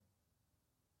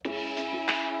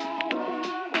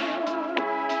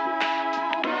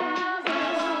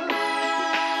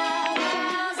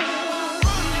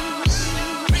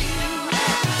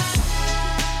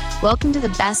Welcome to the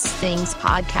Best Things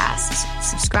Podcast.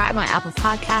 Subscribe on Apple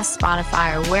Podcasts,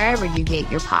 Spotify, or wherever you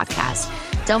get your podcasts.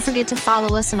 Don't forget to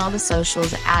follow us on all the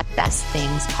socials at Best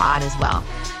Things Pod as well.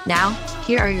 Now,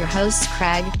 here are your hosts,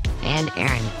 Craig and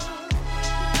Aaron.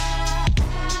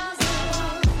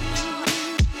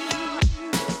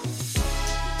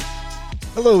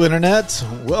 Hello, Internet.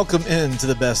 Welcome into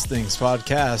the Best Things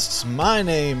Podcast. My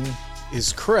name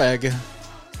is Craig,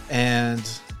 and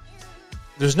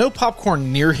there's no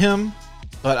popcorn near him,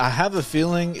 but I have a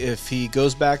feeling if he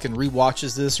goes back and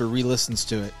rewatches this or re-listens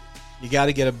to it, you got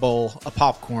to get a bowl of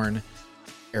popcorn,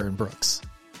 Aaron Brooks.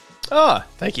 Oh,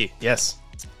 thank you. Yes.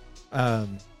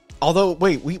 Although,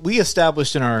 wait, we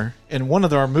established in one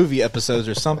of our movie episodes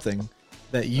or something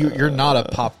that you're not a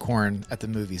popcorn at the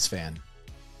movies fan.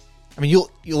 I mean,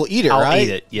 you'll eat it, I'll right? eat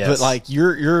it, yes. But like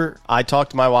you're I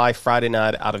talked to my wife Friday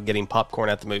night out of getting popcorn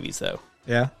at the movies, though.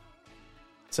 yeah.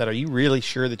 Said, "Are you really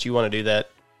sure that you want to do that?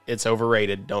 It's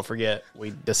overrated. Don't forget,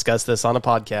 we discussed this on a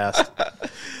podcast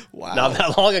Wow. not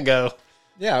that long ago."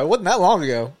 Yeah, it wasn't that long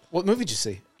ago. What movie did you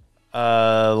see?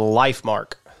 Life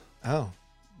Mark, Oh,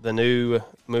 the new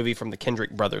movie from the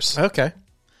Kendrick brothers. okay.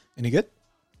 Any good?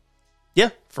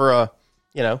 Yeah, for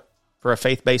a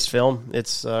faith-based film,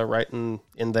 it's right in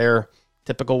their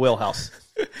typical wheelhouse.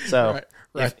 So,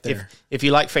 Right there. if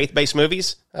you like faith-based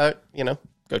movies, go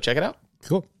check it out.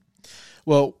 Cool.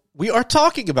 Well, we are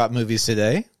talking about movies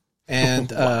today,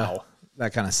 and Wow.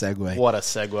 that kind of segue. What a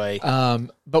segue!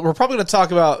 But we're probably going to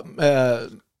talk about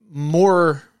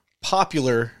more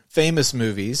popular, famous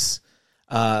movies,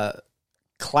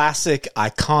 classic,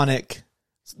 iconic.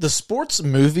 The sports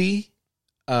movie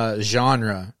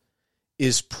genre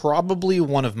is probably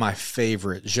one of my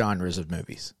favorite genres of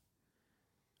movies.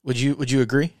 Would you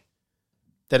agree?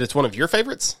 That it's one of your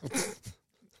favorites?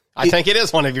 I think it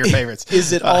is one of your favorites.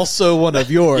 Is it also one of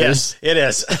yours? Yes, it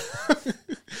is.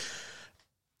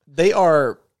 They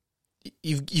are.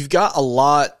 You've got a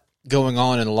lot going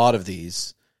on in a lot of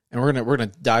these, and we're gonna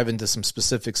dive into some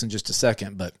specifics in just a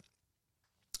second. But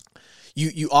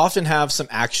you often have some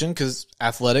action because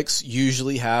athletics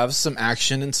usually have some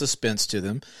action and suspense to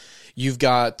them. You've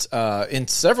got in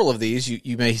several of these,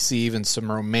 you may see even some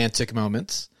romantic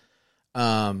moments.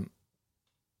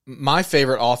 My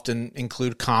favorite often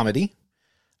include comedy,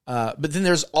 but then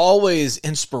there's always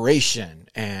inspiration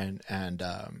and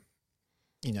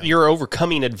You're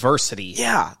overcoming adversity.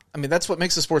 yeah. I mean, that's what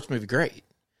makes a sports movie great,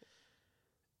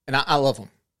 and I love them.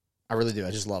 I really do.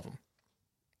 I just love them.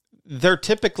 They're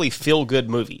typically feel-good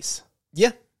movies.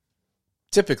 Yeah,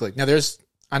 typically. Now,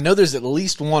 I know there's at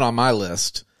least one on my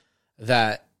list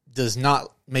that does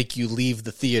not make you leave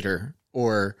the theater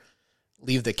or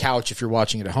leave the couch if you're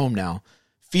watching it at home now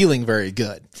feeling very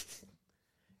good.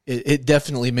 It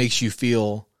definitely makes you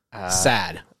feel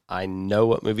sad, I know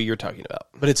what movie you're talking about.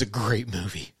 but it's a great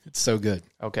movie. It's so good.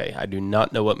 Okay, I do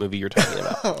not know what movie you're talking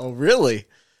about. Oh, really?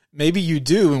 Maybe you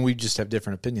do, and we just have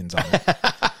different opinions on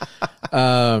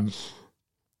it.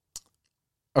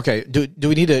 Okay. Do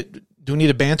we need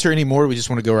to banter anymore? Or we just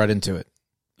want to go right into it?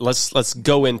 Let's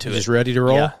go into Just it. ready to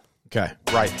roll? Yeah. Okay.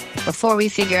 Right. Before we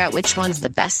figure out which one's the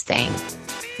best thing,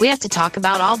 we have to talk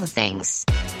about all the things.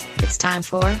 It's time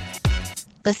for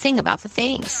the thing about the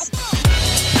things.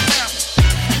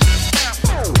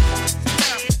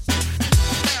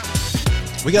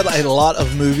 We got a lot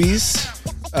of movies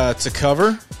to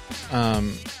cover.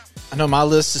 I know my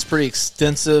list is pretty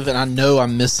extensive, and I know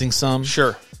I'm missing some.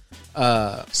 Sure.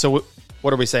 So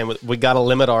what are we saying? We got to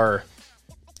limit our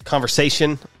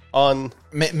conversation on...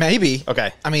 Maybe.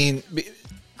 Okay. I mean,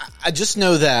 I just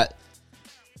know that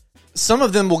some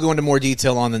of them will go into more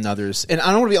detail on than others. And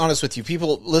I don't want to be honest with you.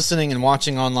 People listening and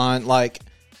watching online, like,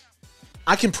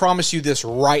 I can promise you this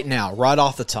right now, right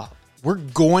off the top. We're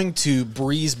going to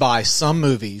breeze by some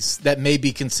movies that may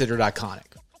be considered iconic.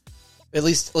 At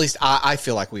least I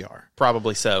feel like we are.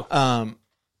 Probably so.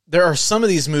 There are some of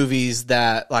these movies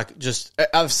that, like, just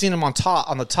I've seen them on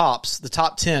the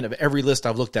top 10 of every list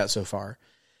I've looked at so far,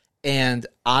 and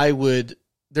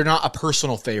they're not a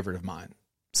personal favorite of mine.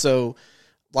 So,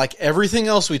 like everything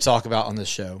else we talk about on this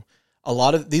show, a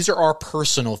lot of these are our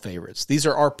personal favorites. These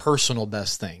are our personal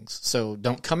best things. So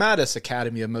don't come at us,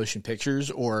 Academy of Motion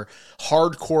Pictures or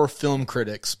hardcore film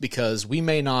critics, because we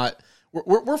may not.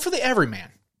 We're for the everyman.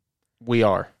 We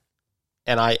are.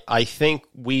 And I think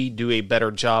we do a better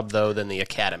job, though, than the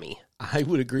Academy. I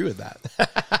would agree with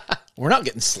that. We're not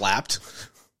getting slapped.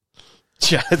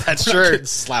 Yeah, that's We're not true. getting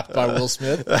slapped by Will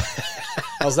Smith.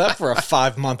 How's that for a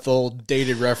 5-month-old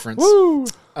dated reference? Woo!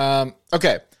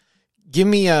 Okay, give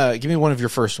me one of your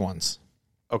first ones.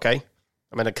 Okay,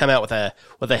 I'm going to come out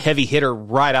with a heavy hitter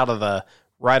right out of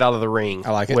the ring.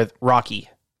 I like it. With Rocky.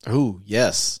 Oh,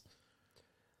 yes.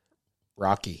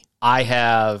 Rocky. I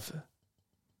have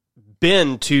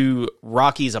been to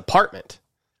Rocky's apartment.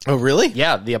 Oh, really?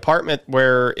 Yeah, the apartment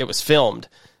where it was filmed.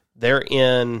 They're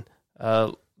in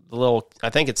the little, I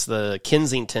think it's the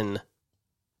Kensington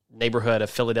neighborhood of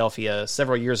Philadelphia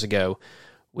several years ago.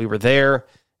 We were there,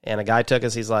 and a guy took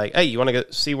us. He's like, hey, you want to go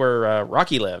see where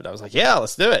Rocky lived? I was like, yeah,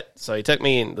 let's do it. So he took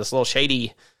me in this little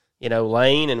shady,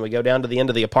 lane, and we go down to the end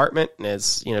of the apartment, and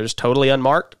it's, just totally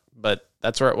unmarked, but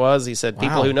that's where it was. He said,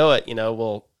 people who know it,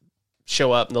 will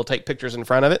show up, and they'll take pictures in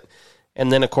front of it.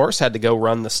 And then, of course, had to go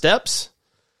run the steps.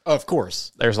 Of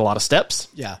course. There's a lot of steps.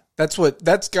 Yeah.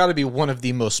 That's got to be one of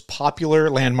the most popular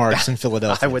landmarks in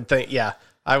Philadelphia.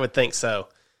 I would think so.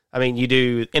 I mean, you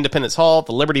do Independence Hall,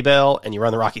 the Liberty Bell, and you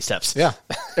run the Rocky Steps. Yeah.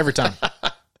 Every time.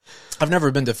 I've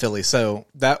never been to Philly, so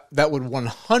that would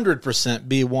 100%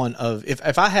 be one of,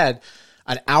 if I had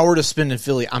an hour to spend in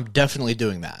Philly, I'm definitely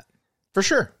doing that. For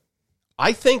sure.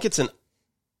 I think it's an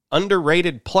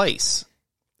underrated place.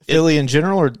 Philly in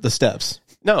general or the steps?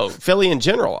 No, Philly in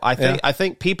general. I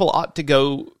think people ought to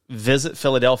go visit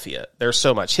Philadelphia. There's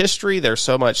so much history. There's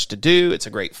so much to do. It's a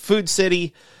great food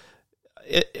city.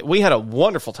 We had a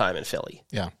wonderful time in Philly.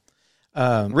 Yeah.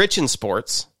 Rich in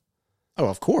sports. Oh,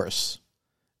 of course.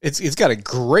 It's got a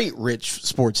great rich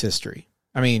sports history.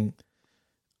 I mean,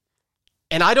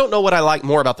 and I don't know what I like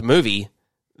more about the movie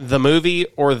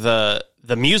or the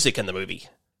music in the movie.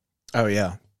 Oh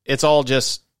yeah. It's all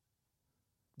just.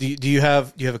 Do you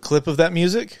have a clip of that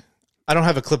music? I don't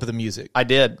have a clip of the music. I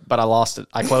did, but I lost it.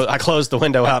 I closed the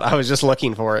window out. I was just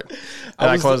looking for it, and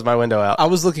I closed my window out. I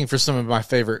was looking for some of my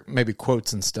favorite maybe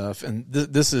quotes and stuff, and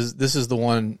this is the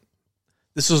one.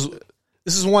 This is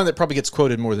one that probably gets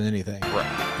quoted more than anything.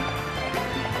 Right.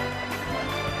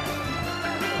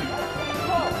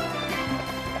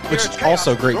 Which is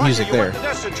also great music there.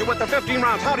 You went the 15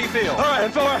 rounds. How do you feel? All right,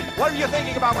 I'm fine. What are you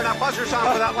thinking about when that buzzer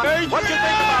sounds for that line? What do you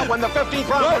think about when the 15th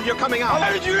round when you're coming out?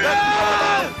 Adrian!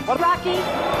 Rocky.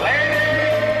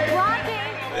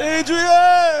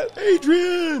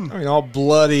 Adrian! I mean, all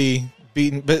bloody,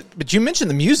 beaten. But you mentioned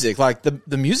the music. Like,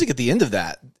 the music at the end of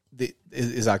that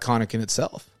is iconic in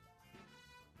itself.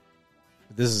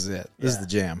 This is it. This is the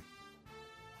jam.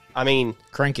 I mean,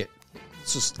 crank it.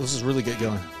 Let's just really get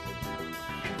going.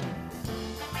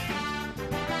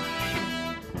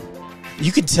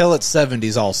 You can tell it's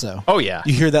 70s also. Oh, yeah.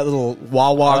 You hear that little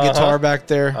wah-wah guitar back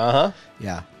there? Uh-huh.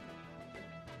 Yeah.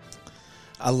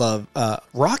 I love...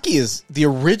 Rocky is... The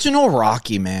original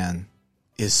Rocky, man,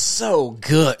 is so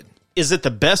good. Is it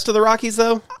the best of the Rockies,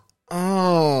 though?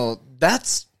 Oh,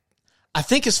 that's... I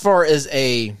think as far as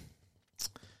a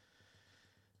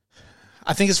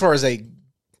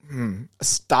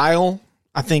style,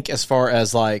 I think as far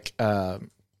as like...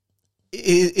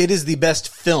 it is the best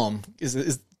film.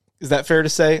 Is that fair to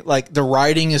say? Like, the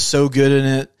writing is so good in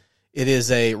it. It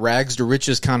is a rags to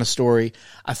riches kind of story.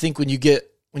 I think when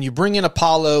you bring in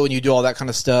Apollo and you do all that kind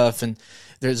of stuff, and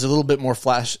there's a little bit more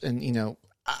flash, and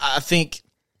I think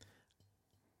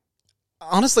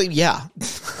honestly, yeah,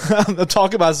 I'm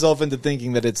talking myself into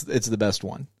thinking that it's the best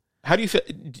one. How do you feel?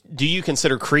 Do you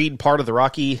consider Creed part of the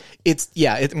Rocky? It's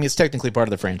technically part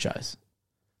of the franchise.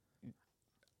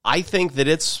 I think that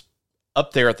it's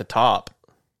up there at the top.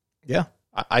 Yeah.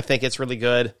 I think it's really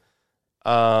good.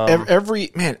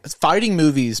 Every fighting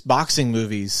movies, boxing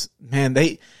movies, man,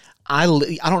 I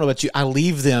don't know about you, I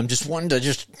leave them just wanting to I'm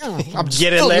just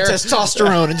get in there,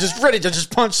 testosterone, and just ready to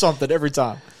just punch something every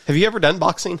time. Have you ever done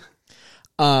boxing?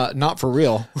 Not for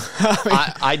real.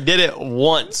 I did it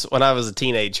once when I was a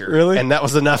teenager. Really? And that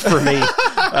was enough for me.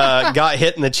 Got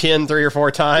hit in the chin 3 or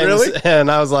 4 times. Really?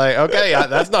 And I was like, okay,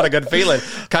 that's not a good feeling.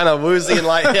 Kind of woozy and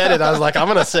lightheaded. I was like, I'm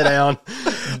going to sit down.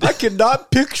 I could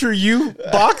not picture you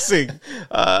boxing.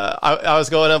 I was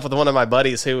going up with one of my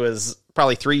buddies who was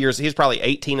probably 3 years. He was probably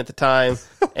 18 at the time,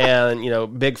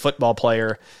 and big football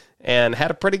player, and had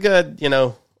a pretty good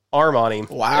arm on him.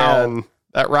 Wow! And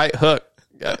that right hook.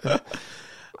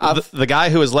 The guy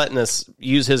who was letting us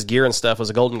use his gear and stuff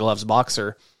was a Golden Gloves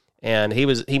boxer, and he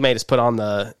made us put on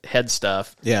the head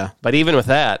stuff. Yeah, but even with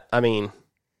that, I mean,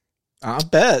 I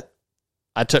bet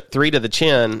I took 3 to the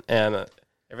chin, and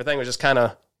everything was just kind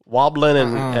of wobbling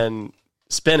and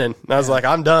spinning. And I was like,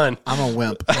 I'm done. I'm a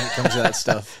wimp when it comes to that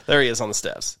stuff. There he is on the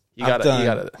steps. You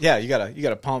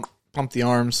gotta pump the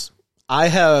arms.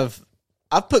 I've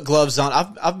put gloves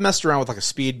on. I've messed around with like a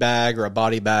speed bag or a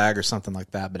body bag or something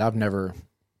like that, but I've never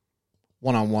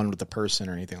one-on-one with a person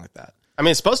or anything like that. I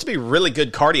mean, it's supposed to be really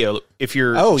good cardio if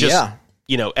you're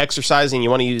exercising. You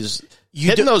want to use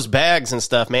hitting those bags and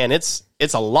stuff, man, it's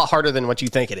a lot harder than what you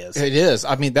think it is. It is.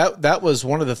 I mean, that was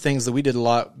one of the things that we did a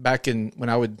lot back when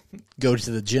I would go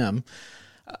to the gym.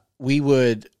 We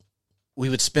would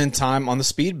spend time on the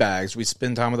speed bags. We'd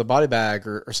spend time with a body bag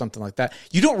or something like that.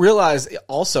 You don't realize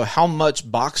also how much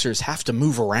boxers have to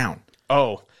move around.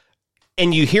 Oh,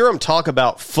 and you hear them talk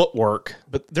about footwork,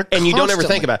 But they're and you don't ever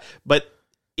think about it. But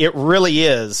it really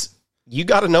is. You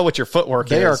got to know what your footwork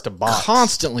They are is to box.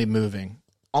 constantly moving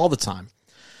all the time.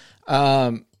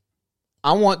 I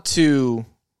want to,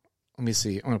 let me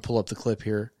see. I'm going to pull up the clip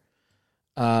here.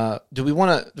 Do we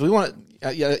want to,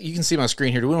 yeah, you can see my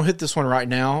screen here. Do we want to hit this one right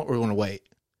now or do we want to wait?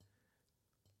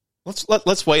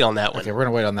 Let's wait on that one. Okay, we're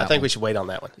going to wait on that I think one. we should wait on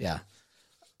that one. Yeah.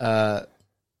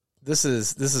 This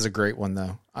is a great one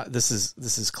though. This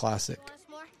is classic.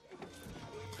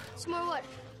 S'more what?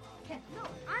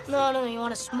 No, you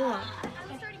want a s'more.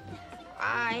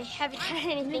 I haven't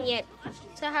had anything yet,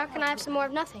 so how can I have some more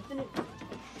of nothing?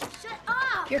 Shut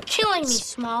up! You're killing me,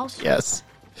 Smalls. Yes.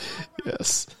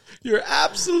 You're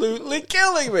absolutely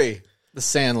killing me. The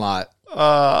Sandlot.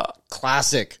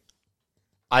 Classic.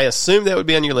 I assumed that would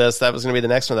be on your list. That was going to be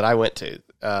the next one that I went to.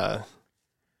 I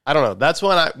don't know. That's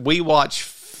one we watch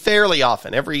fairly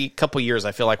often. Every couple years,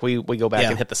 I feel like we go back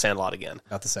and hit the Sandlot again.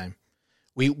 About the same.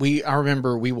 I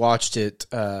remember we watched it.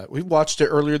 We watched it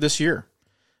earlier this year.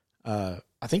 I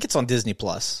think it's on Disney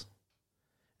Plus,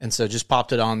 and so just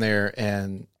popped it on there,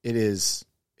 and it is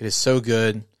so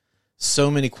good.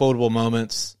 So many quotable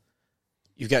moments.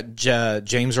 You've got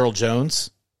James Earl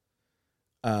Jones.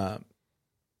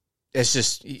 It's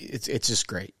just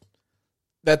great.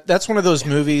 That's one of those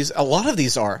movies. A lot of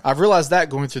these are. I've realized that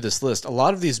going through this list. A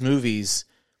lot of these movies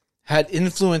had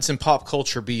influence in pop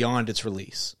culture beyond its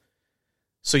release.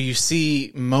 So you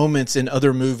see moments in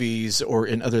other movies or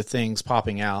in other things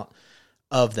popping out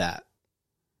of that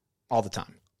all the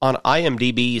time. On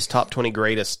IMDb's top 20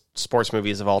 greatest sports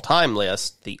movies of all time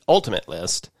list, the ultimate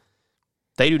list,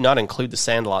 they do not include The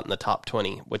Sandlot in the top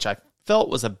 20, which I felt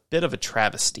was a bit of a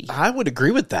travesty. I would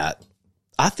agree with that.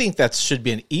 I think that should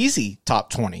be an easy top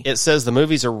 20. It says the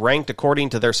movies are ranked according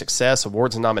to their success,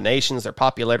 awards and nominations, their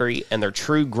popularity, and their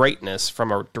true greatness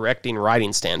from a directing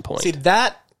writing standpoint. See,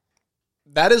 that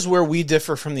is where we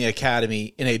differ from the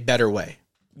Academy in a better way.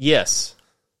 Yes.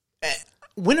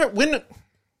 When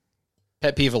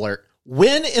pet peeve alert,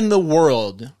 when in the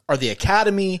world are the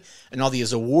Academy and all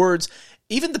these awards,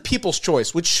 even the People's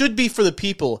Choice, which should be for the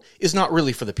people, is not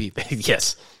really for the people?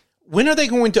 Yes. When are they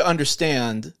going to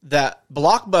understand that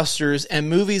blockbusters and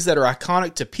movies that are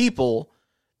iconic to people,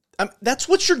 that's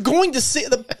what you're going to see.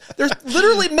 They're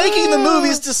literally making the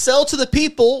movies to sell to the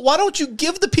people. Why don't you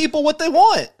give the people what they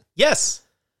want? Yes.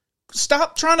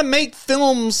 Stop trying to make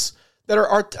films that are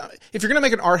art. If you're going to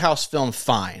make an art house film,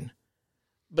 fine.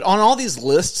 But on all these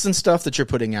lists and stuff that you're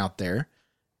putting out there,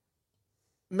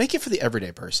 make it for the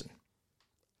everyday person.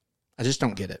 I just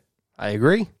don't get it. I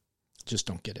agree. Just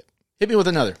don't get it. Hit me with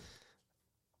another.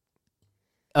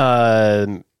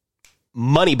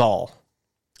 Moneyball.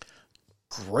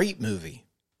 Great movie.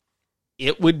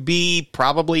 It would be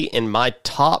probably in my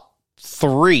top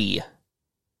 3.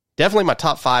 Definitely my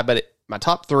top 5, but my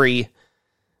top 3.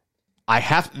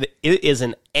 It is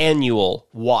an annual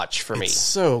watch for me. It's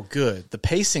so good. The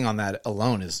pacing on that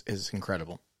alone is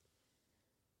incredible.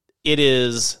 It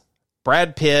is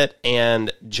Brad Pitt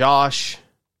and Josh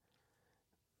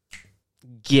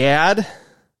Gad.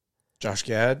 Josh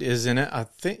Gad is in it, I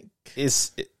think.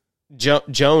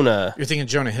 Jonah. You're thinking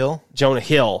Jonah Hill? Jonah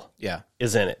Hill. Yeah.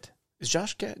 Is in it. Is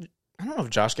Josh Gad? I don't know if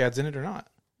Josh Gad's in it or not.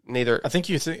 Neither. I think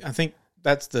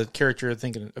that's the character you're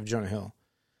thinking of, Jonah Hill.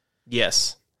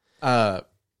 Yes.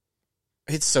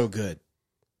 It's so good.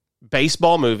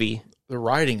 Baseball movie. The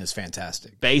writing is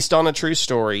fantastic. Based on a true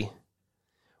story.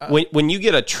 When you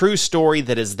get a true story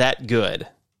that is that good.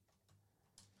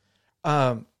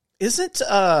 Isn't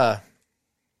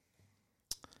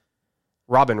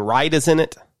Robin Wright is in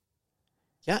it?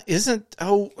 Yeah,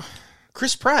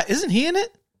 Chris Pratt, isn't he in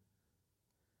it?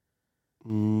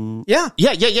 Yeah.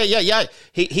 Yeah.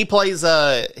 He plays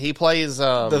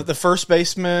The first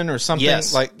baseman or something.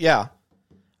 Yes.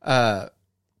 That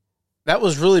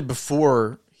was really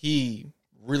before he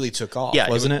really took off,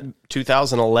 wasn't it?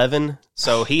 2011.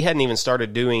 So he hadn't even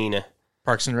started doing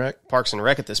Parks and Rec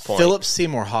at this point. Philip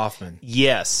Seymour Hoffman.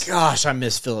 Yes. Gosh, I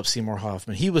miss Philip Seymour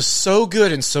Hoffman. He was so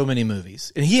good in so many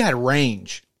movies, and he had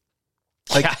range.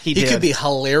 He could be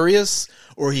hilarious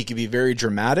or he could be very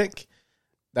dramatic.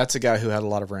 That's a guy who had a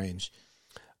lot of range.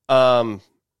 So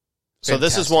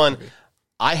this is Fantastic one movie.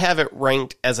 I have it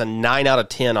ranked as a 9 out of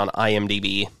 10 on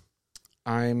IMDb.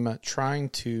 I'm trying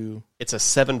to. It's a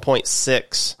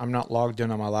 7.6. I'm not logged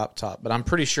in on my laptop, but I'm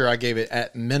pretty sure I gave it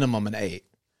at minimum an 8.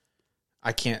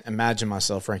 I can't imagine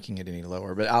myself ranking it any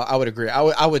lower, but I would agree.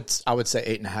 I would say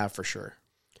 8.5 for sure.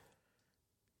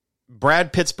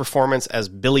 Brad Pitt's performance as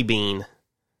Billy Bean,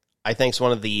 I think, is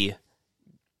one of the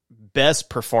best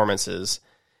performances.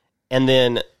 And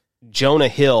then Jonah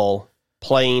Hill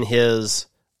playing his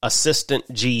assistant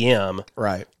GM.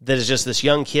 Right. That is just this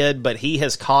young kid, but he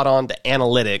has caught on to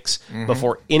analytics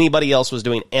before anybody else was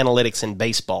doing analytics in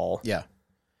baseball. Yeah.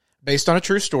 Based on a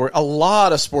true story. A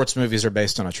lot of sports movies are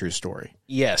based on a true story.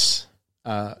 Yes.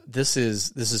 This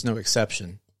is no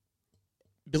exception.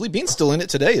 Billy Bean's still in it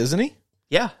today, isn't he?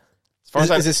 Yeah. As far as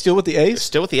is it still with the A's?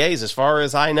 Still with the A's, as far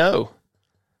as I know.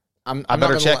 I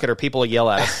better check it or people will yell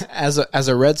at us. As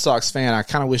a Red Sox fan, I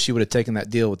kind of wish he would have taken that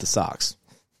deal with the Sox.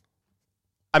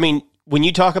 I mean, when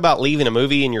you talk about leaving a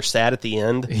movie and you're sad at the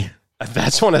end,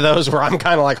 that's one of those where I'm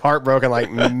kind of like heartbroken, like,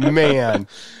 man.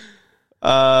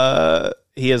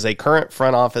 He is a current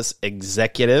front office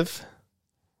executive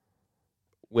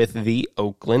with the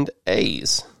Oakland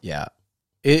A's. Yeah.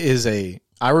 It is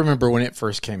I remember when it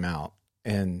first came out,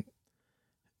 and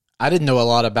I didn't know a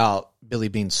lot about Billy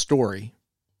Bean's story.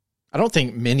 I don't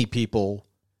think many people,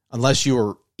 unless you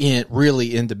were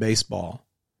really into baseball,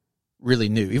 really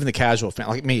knew. Even the casual fan,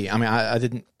 like me. I mean, I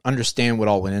didn't understand what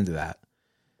all went into that.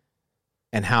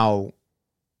 And how,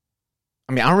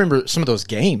 I mean, I remember some of those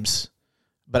games,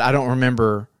 but I don't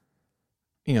remember,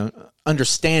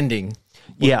 understanding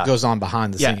what goes on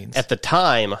behind the scenes. At the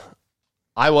time,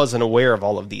 I wasn't aware of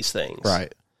all of these things.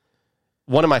 Right.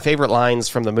 One of my favorite lines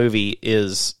from the movie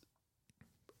is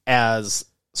as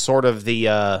sort of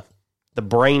the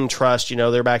brain trust,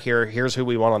 they're back here, here's who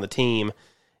we want on the team.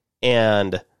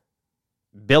 And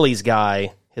Billy's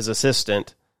guy, his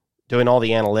assistant, doing all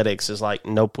the analytics is like,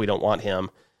 nope, we don't want him.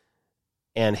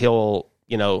 And he'll,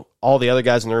 all the other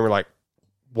guys in the room are like,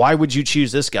 why would you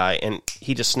choose this guy? And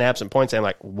he just snaps and points at him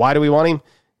like, why do we want him?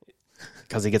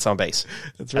 Because he gets on base.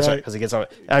 That's right. Because he gets on.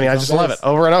 I mean, I just love it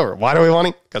over and over. Why do we want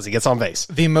him? Because he gets on base.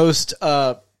 The most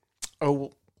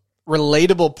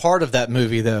relatable part of that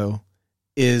movie, though,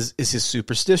 is his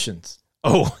superstitions.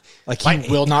 Oh, like he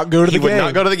will not go to the game. He would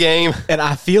not go to the game. And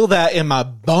I feel that in my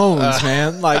bones,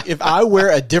 man. Like if I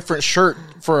wear a different shirt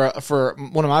for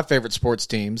one of my favorite sports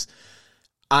teams,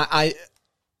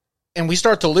 and we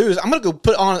start to lose, I'm going to go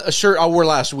put on a shirt I wore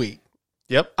last week.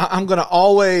 Yep. I'm going to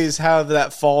always have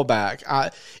that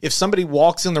fallback. If somebody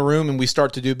walks in the room and we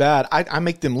start to do bad, I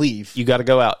make them leave. You got to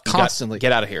go out. Constantly.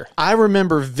 Get out of here. I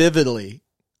remember vividly,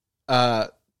 I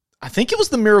think it was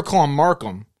the Miracle on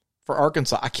Markham for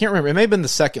Arkansas. I can't remember. It may have been the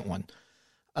second one.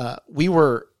 We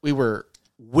were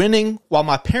winning while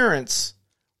my parents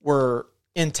were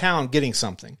in town getting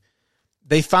something.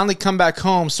 They finally come back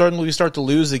home. Suddenly we start to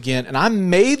lose again, and I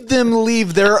made them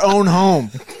leave their own home.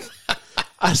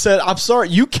 I said, I'm sorry,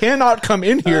 you cannot come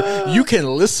in here. You can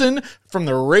listen from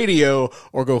the radio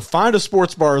or go find a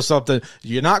sports bar or something.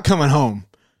 You're not coming home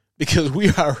because we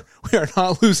are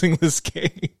not losing this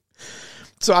game.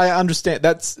 So I understand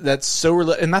that's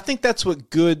so and I think that's what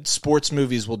good sports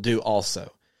movies will do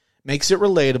also. Makes it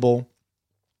relatable,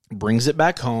 brings it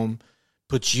back home,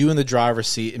 puts you in the driver's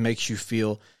seat, and makes you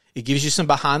feel, it gives you some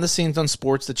behind the scenes on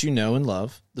sports that you know and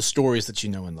love, the stories that you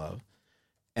know and love.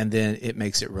 And then it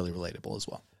makes it really relatable as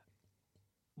well.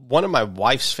 One of my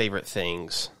wife's favorite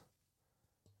things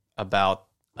about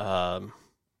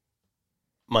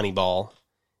Moneyball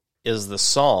is the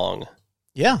song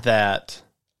that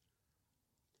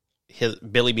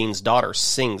Billy Bean's daughter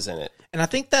sings in it. And I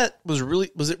think that was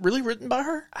it really written by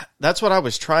her? That's what I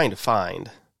was trying to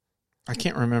find. I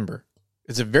can't remember.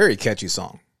 It's a very catchy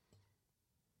song.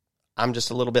 I'm just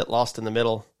a little bit lost in the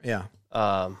middle. Yeah.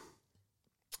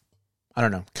 I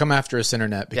don't know. Come after us,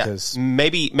 internet, because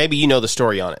maybe you know the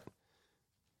story on it.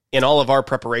 In all of our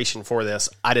preparation for this,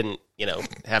 I didn't,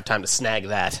 have time to snag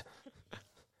that.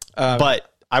 But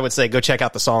I would say go check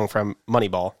out the song from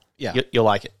Moneyball. Yeah, you'll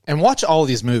like it. And watch all of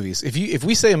these movies. If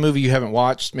we say a movie you haven't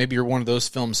watched, maybe you're one of those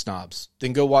film snobs,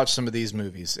 then go watch some of these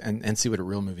movies and see what a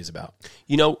real movie's about.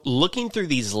 Looking through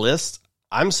these lists,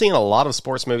 I'm seeing a lot of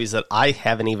sports movies that I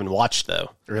haven't even watched,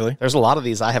 though. Really? There's a lot of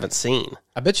these I haven't seen.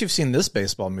 I bet you've seen this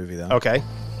baseball movie, though. Okay.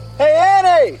 Hey,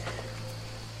 Annie!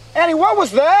 Annie, what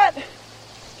was that?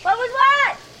 What was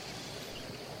what?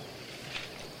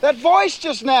 That voice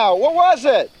just now. What was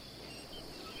it?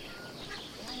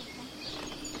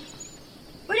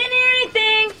 We didn't hear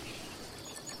anything.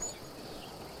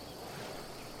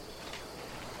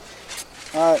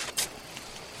 All right.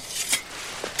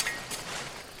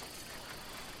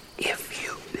 If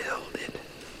you build it,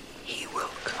 he will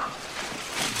come.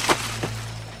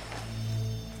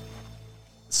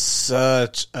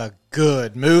 such a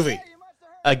good movie.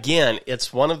 Again,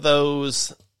 it's one of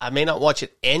those, I may not watch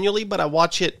it annually, but I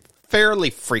watch it fairly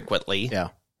frequently. Yeah.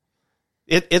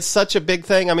 It's such a big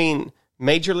thing. I mean,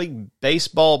 Major League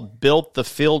Baseball built the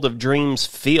Field of Dreams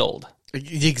field.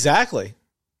 Exactly.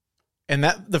 And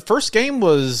the first game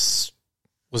was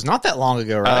not that long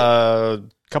ago, right? A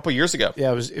couple years ago.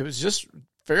 Yeah, it was just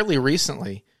fairly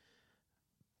recently.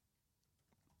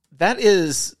 That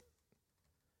is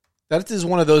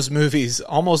one of those movies,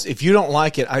 almost, if you don't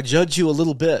like it, I judge you a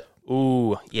little bit.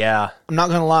 Ooh, yeah. I'm not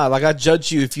going to lie. Like, I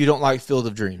judge you if you don't like Field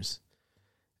of Dreams.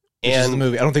 Which is the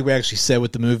movie. I don't think we actually said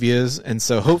what the movie is, and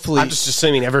so hopefully... I'm just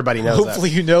assuming everybody knows hopefully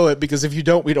you know it, because if you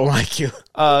don't, we don't like you.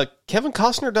 Kevin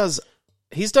Costner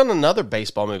he's done another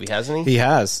baseball movie, hasn't he? He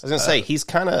has. I was going to say, he's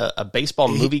kind of a baseball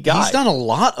movie guy. He's done a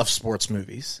lot of sports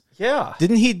movies. Yeah.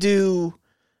 Didn't he do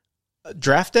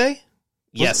Draft Day?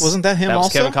 Yes. Wasn't that him that was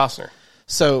also? Kevin Costner.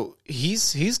 So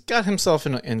he's got himself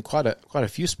in quite a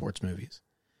few sports movies.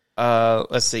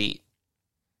 Let's see.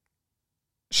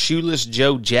 Shoeless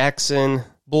Joe Jackson.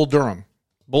 Bull Durham,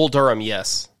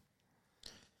 yes.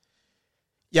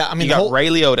 Yeah, I mean, you got Ray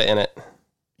Liotta in it.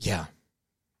 Yeah.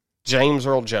 James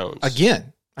Earl Jones.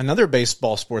 Again, another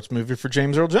baseball sports movie for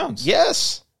James Earl Jones.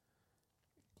 Yes.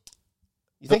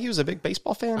 You think he was a big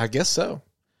baseball fan? I guess so.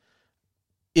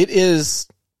 It is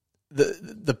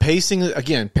the pacing.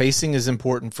 Again, pacing is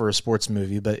important for a sports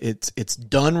movie, but it's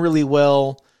done really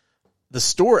well. The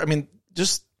story, I mean,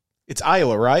 it's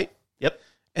Iowa, right? Yep.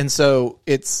 And so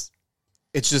it's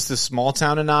just this small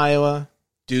town in Iowa.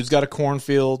 Dude's got a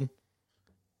cornfield.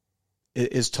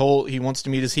 Is told he wants to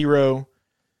meet his hero.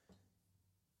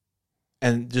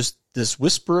 And just this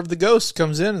whisper of the ghost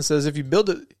comes in and says, if you build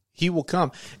it, he will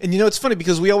come. And it's funny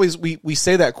because we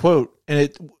say that quote,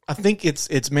 and I think it's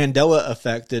Mandela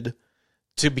affected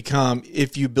to become,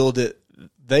 if you build it,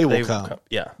 they will come.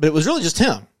 Yeah. But it was really just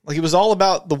him. Like, it was all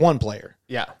about the one player.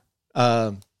 Yeah.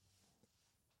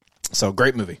 So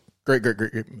great movie. Great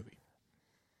movie.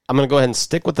 I'm going to go ahead and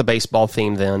stick with the baseball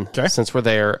theme then, Okay. since we're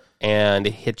there, and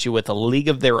hit you with A League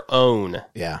of Their Own.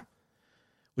 Yeah.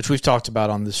 Which we've talked about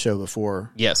on this show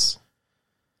before. Yes.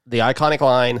 The iconic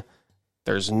line,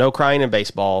 there's no crying in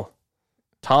baseball.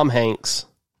 Tom Hanks.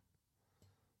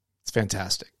 It's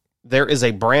fantastic. There is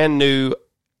a brand new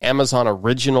Amazon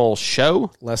original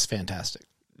show Less fantastic.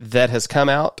 that has come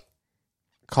out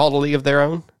called A League of Their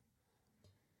Own.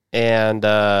 And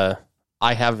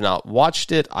I have not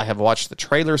watched it. I have watched the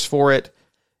trailers for it.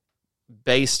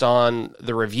 Based on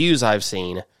the reviews I've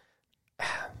seen,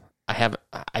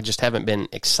 I just haven't been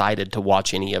excited to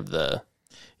watch any of the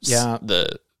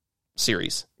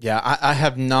series. Yeah, I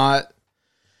have not.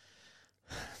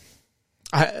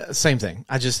 Same thing.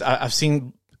 I've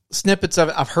seen snippets of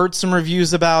it. I've heard some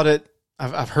reviews about it.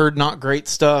 I've heard not great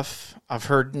stuff. I've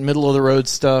heard middle of the road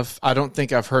stuff. I don't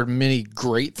think I've heard many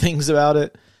great things about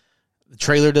it. The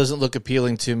trailer doesn't look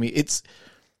appealing to me.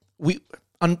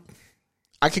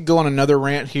 I could go on another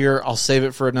rant here. I'll save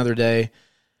it for another day.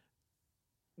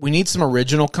 We need some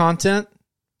original content.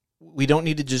 We don't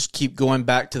need to just keep going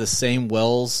back to the same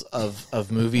wells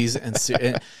of movies and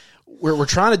we're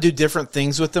trying to do different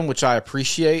things with them, which I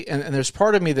appreciate. And there's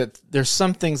part of me that there's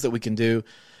some things that we can do,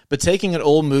 but taking an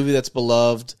old movie that's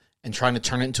beloved and trying to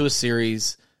turn it into a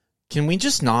series, can we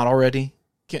just not already?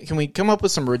 Can we come up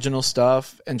with some original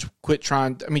stuff and quit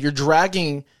trying? I mean, you're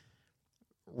dragging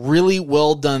really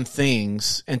well done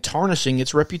things and tarnishing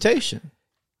its reputation.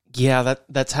 Yeah,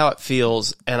 that's how it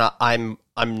feels, and I'm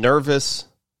nervous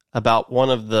about one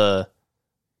of the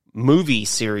movie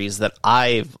series that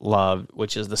I've loved,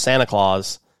 which is the Santa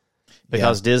Claus,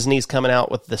 because Disney's coming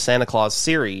out with the Santa Claus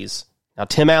series. Now,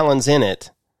 Tim Allen's in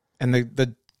it. And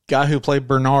the guy who played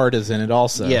Bernard is in it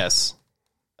also. Yes.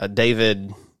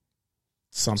 David...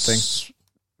 something.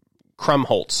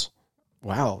 Krumholtz.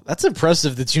 Wow. That's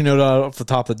impressive that you know that off the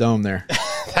top of the dome there.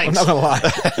 I'm not going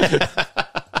to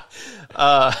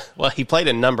lie. Well, he played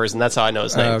in Numbers, and that's how I know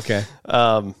his name. Okay.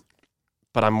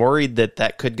 But I'm worried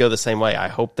that could go the same way. I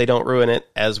hope they don't ruin it,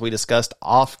 as we discussed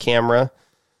off camera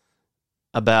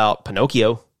about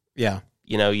Pinocchio. Yeah.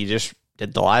 You just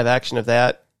did the live action of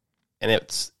that, and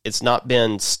it's not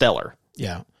been stellar.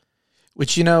 Yeah.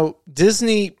 Which,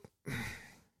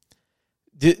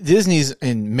 Disney's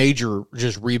in major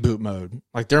just reboot mode.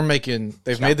 Like they've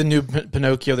made the new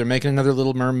Pinocchio. They're making another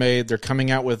Little Mermaid. They're coming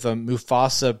out with a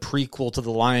Mufasa prequel to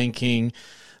The Lion King.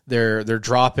 They're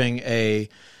dropping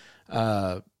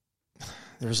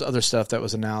there's other stuff that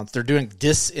was announced. They're doing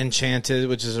Disenchanted,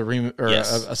 which is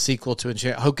a sequel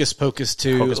to Hocus Pocus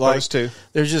 2. Pocus 2.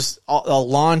 There's just a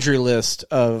laundry list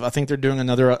of, I think they're doing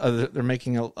they're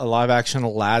making a live action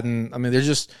Aladdin. I mean, they're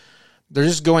just They're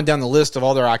just going down the list of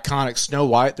all their iconic Snow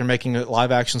White. They're making a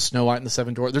live action Snow White and the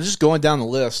Seven Dwarfs. They're just going down the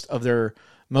list of their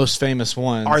most famous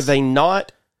ones. Are they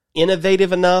not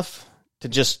innovative enough to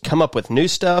just come up with new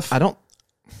stuff?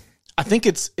 I think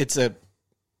it's a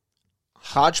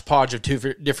hodgepodge of two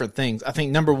different things. I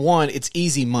think number one, it's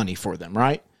easy money for them,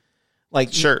 right?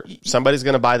 Like, Sure. Somebody's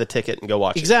going to buy the ticket and go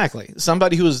watch it. Exactly.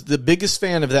 Somebody who was the biggest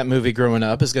fan of that movie growing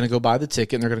up is going to go buy the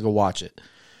ticket and they're going to go watch it.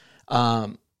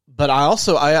 But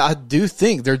I do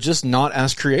think they're just not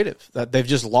as creative, that they've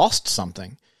just lost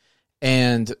something.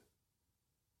 And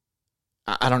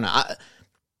I don't know.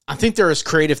 I think there is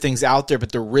creative things out there,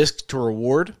 but the risk to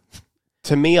reward,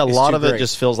 To me, a lot of it great.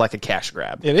 just feels like a cash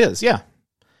grab. it is, yeah.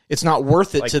 It's not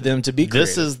worth it to them to be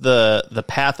creative. This is the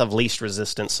path of least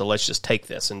resistance, so let's just take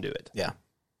this and do it. Yeah,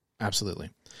 absolutely.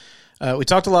 We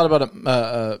talked a lot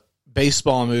about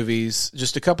baseball movies.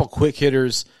 Just a couple quick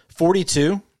hitters.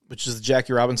 42, which is the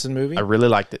Jackie Robinson movie. I really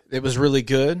liked it. It was really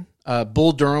good.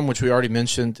 Bull Durham, which we already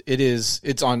mentioned.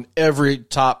 It's on every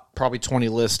top probably 20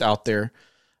 list out there.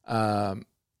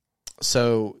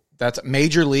 So that's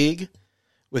Major League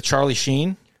with Charlie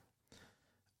Sheen.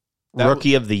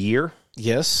 Rookie of the Year.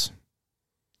 Yes.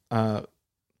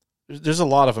 There's a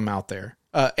lot of them out there.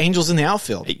 Angels in the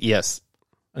Outfield. Yes.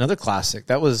 Another classic.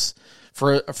 That was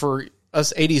for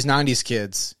us 80s, 90s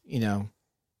kids,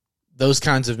 those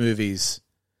kinds of movies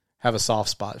have a soft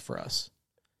spot for us.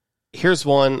 Here's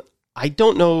one. I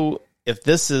don't know if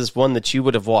this is one that you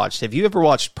would have watched. Have you ever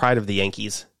watched Pride of the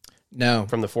Yankees No,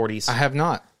 from the 40s? I have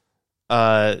not.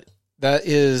 Uh, That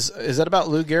is that about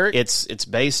Lou Gehrig? it's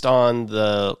based on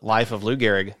the life of Lou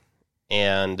Gehrig,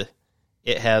 and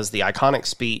it has the iconic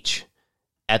speech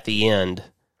at the end.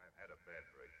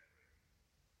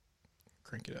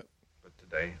 Crank it up. But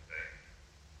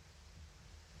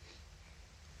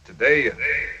today,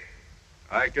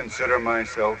 I consider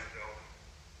myself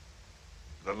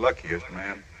the luckiest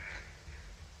man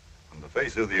on the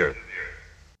face of the earth.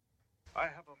 I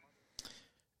have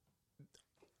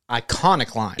a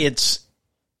Iconic line.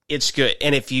 It's good.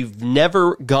 And if you've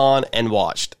never gone and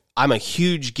watched, I'm a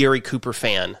huge Gary Cooper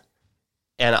fan.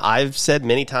 And I've said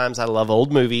many times I love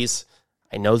old movies.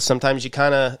 I know sometimes you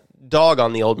kind of dog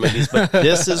on the old movies, but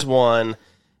this is one.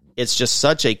 It's just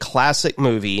such a classic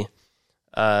movie.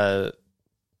 I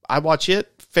watch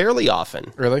it fairly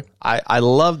often. Really? I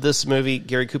love this movie.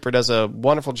 Gary Cooper does a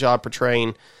wonderful job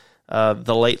portraying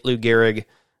the late Lou Gehrig,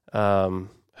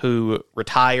 who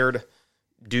retired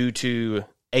due to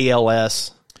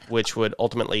ALS, which would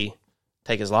ultimately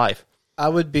take his life. I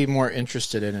would be more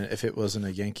interested in it if it wasn't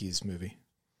a Yankees movie.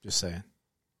 Just saying.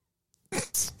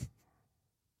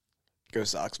 Go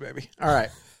Sox, baby. All right.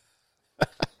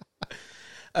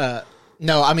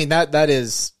 No, I mean, that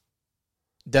is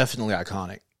definitely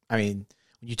iconic. I mean,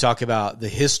 when you talk about the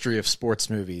history of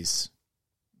sports movies,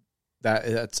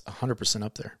 that's 100%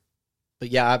 up there. But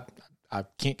yeah, I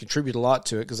can't contribute a lot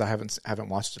to it because I haven't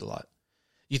watched it a lot.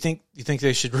 You think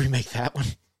they should remake that one?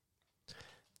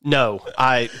 No,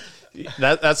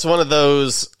 that's one of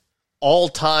those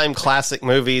all-time classic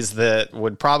movies that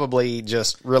would probably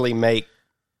just really make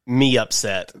me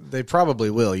upset. They probably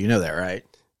will. You know that, right?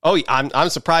 Oh, I'm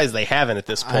surprised they haven't at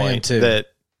this point. I am too.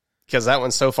 Because that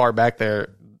one's so far back there,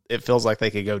 it feels like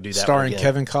they could go do that. Starring one again.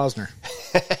 Kevin Costner.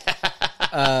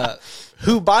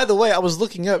 Who, by the way, I was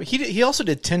looking up. He also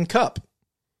did Tin Cup.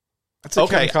 That's a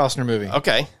Kevin Costner movie.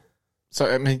 Okay. So,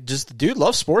 I mean, just the dude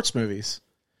loves sports movies.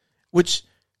 Which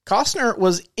Costner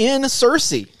was in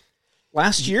Cersei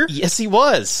last year. Yes, he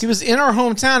was. He was in our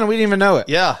hometown and we didn't even know it.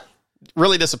 Yeah.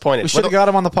 Really disappointed. We should have got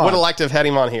him on the pod. Would have liked to have had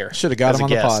him on here. Should have got him on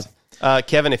the pod.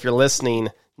 Kevin, if you're listening,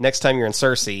 next time you're in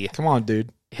Cersei, come on,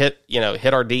 dude. Hit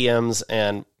our DMs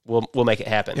and we'll make it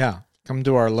happen. Yeah. Come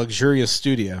to our luxurious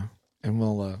studio and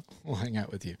we'll hang out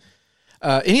with you.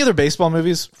 Any other baseball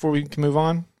movies before we can move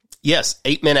on? Yes,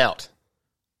 8 Men Out.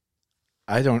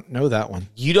 I don't know that one.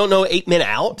 You don't know 8 Men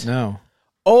Out? No.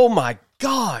 Oh my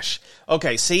gosh.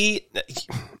 Okay, see,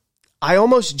 I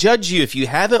almost judge you if you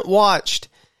haven't watched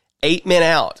 8 Men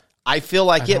Out. I feel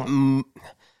like it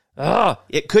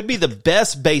could be the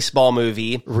best baseball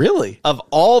movie. Really? Of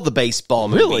all the baseball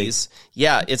movies.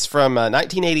 Yeah, it's from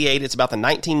 1988. It's about the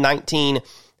 1919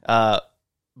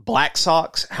 Black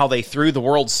Sox, how they threw the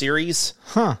World Series.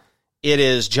 Huh. It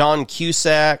is John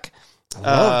Cusack. I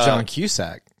love John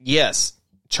Cusack. Yes.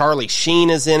 Charlie Sheen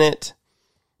is in it.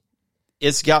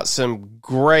 It's got some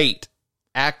great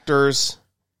actors.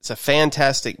 It's a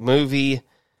fantastic movie.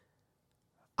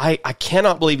 I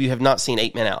cannot believe you have not seen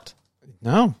 8 Men Out.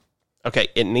 No. Okay,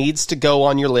 it needs to go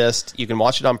on your list. You can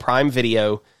watch it on Prime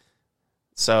Video.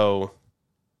 So,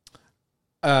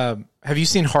 have you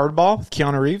seen Hardball with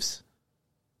Keanu Reeves?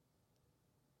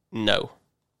 No.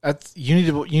 You need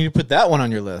to put that one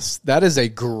on your list. That is a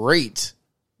great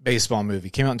baseball movie.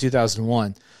 Came out in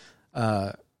 2001.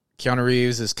 Keanu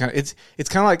Reeves is kind of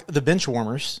of like The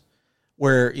Benchwarmers,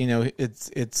 where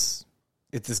it's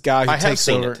this guy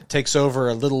who takes over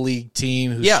a little league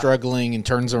team who's struggling and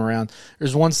turns them around.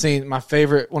 There's one scene, one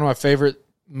of my favorite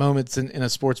moments in a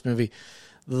sports movie.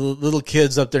 The little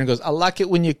kid's up there and goes, "I like it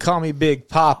when you call me Big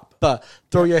Papa.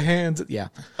 Throw your hands." Yeah.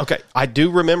 Okay, I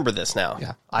do remember this now.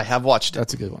 Yeah, I have watched it.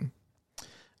 That's a good one.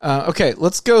 Okay,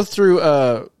 let's go through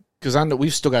because I know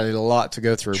we've still got a lot to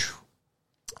go through.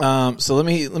 So let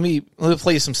me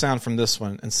play you some sound from this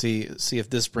one and see if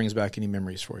this brings back any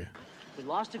memories for you. We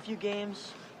lost a few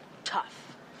games.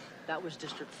 Tough. That was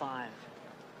District 5.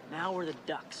 Now we're the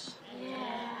Ducks. Yeah.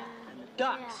 And the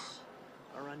Ducks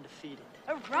are undefeated.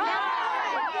 All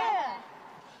right! Yeah.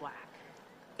 Quack.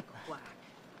 Quack.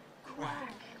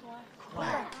 Quack. Quack.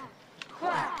 Quack.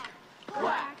 Quack.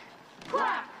 Quack.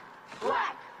 Quack.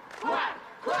 Quack. Quack.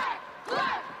 Quack.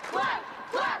 Quack.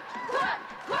 Quack.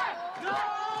 Quack.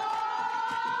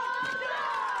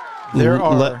 There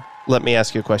are. Let me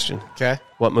ask you a question. Okay.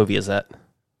 What movie is that?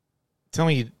 Tell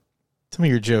me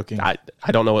you're joking. I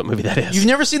don't know what movie that is. You've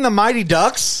never seen The Mighty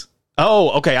Ducks?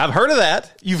 Oh, okay. I've heard of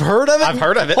that. You've heard of it? I've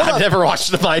heard of it. I've never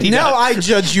watched The Mighty Ducks. Now I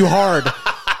judge you hard.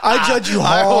 I judge you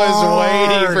hard. I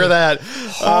was waiting for that.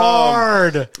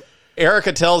 Hard.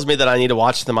 Erica tells me that I need to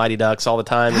watch The Mighty Ducks all the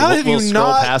time. How have you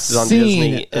not seen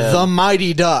Disney. The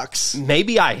Mighty Ducks?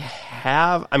 Maybe I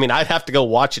have. I mean, I'd have to go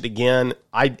watch it again.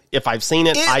 If I've seen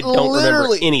it, I don't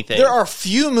remember anything. There are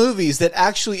few movies that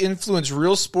actually influence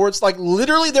real sports. Like,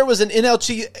 literally, there was an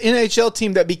NHL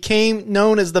team that became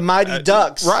known as the Mighty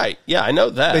Ducks. Right. Yeah, I know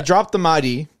that. They dropped the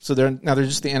Mighty, so they're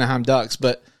just the Anaheim Ducks.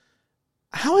 But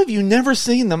how have you never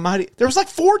seen the Mighty? There was like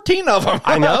 14 of them.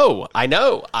 I know.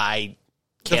 I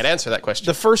can't answer that question.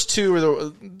 The first two,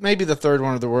 or maybe the third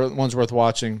one, are the ones worth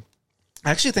watching. I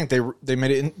actually think they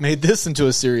made this into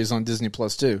a series on Disney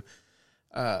Plus too.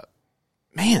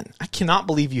 Man, I cannot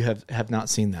believe you have not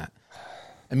seen that.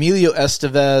 Emilio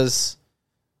Estevez,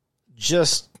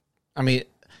 if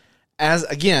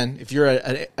you're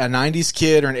a 90s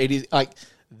kid or an 80s, like,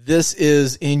 this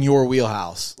is in your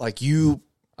wheelhouse. Like,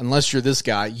 unless you're this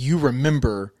guy, you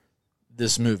remember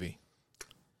this movie.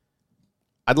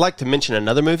 I'd like to mention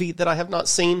another movie that I have not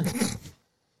seen,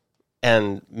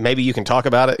 and maybe you can talk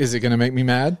about it. Is it going to make me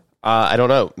mad? I don't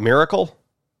know. Miracle?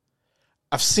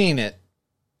 I've seen it.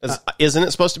 Isn't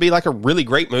it supposed to be like a really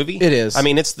great movie? It is. I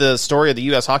mean, it's the story of the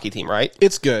U.S. hockey team, right?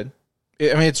 It's good.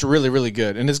 It's really, really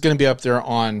good, and it's going to be up there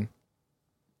on.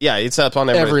 Yeah, it's up on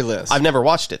every list. I've never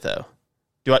watched it though.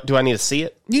 Do I need to see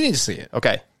it? You need to see it.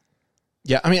 Okay.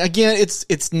 Yeah, I mean, again,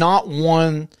 it's not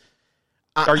one.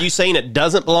 Are you saying it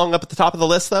doesn't belong up at the top of the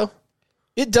list though?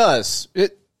 It does.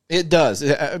 It does.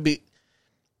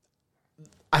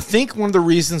 I think one of the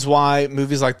reasons why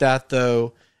movies like that,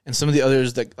 though, and some of the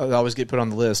others that always get put on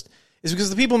the list, is because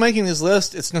the people making this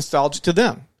list, it's nostalgic to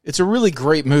them. It's a really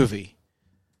great movie,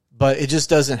 but it just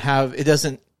doesn't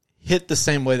hit the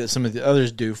same way that some of the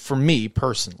others do for me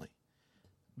personally.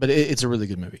 But it's a really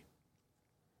good movie.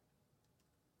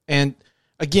 And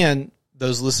again,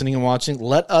 those listening and watching,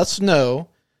 let us know.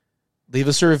 Leave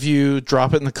us a review.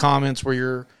 Drop it in the comments where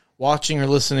you're watching or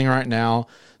listening right now.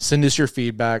 Send us your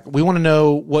feedback. We want to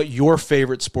know what your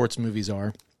favorite sports movies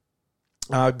are,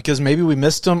 because maybe we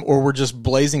missed them or we're just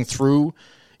blazing through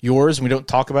yours and we don't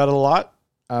talk about it a lot.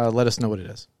 Let us know what it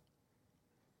is.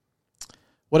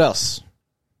 What else?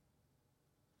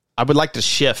 I would like to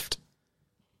shift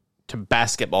to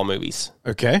basketball movies.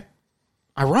 Okay.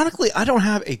 Ironically, I don't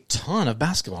have a ton of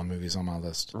basketball movies on my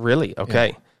list. Really? Okay.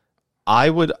 Yeah. I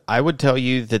would tell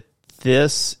you that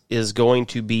this is going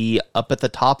to be up at the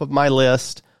top of my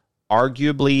list,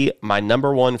 arguably my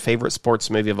number one favorite sports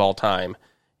movie of all time,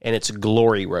 and it's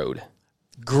Glory Road.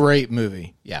 Great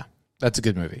movie. Yeah, that's a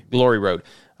good movie. Glory Road.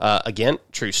 Again,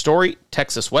 true story,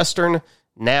 Texas Western,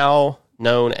 now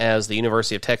known as the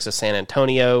University of Texas San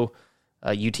Antonio,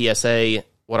 UTSA.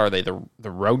 What are they, the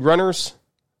Roadrunners,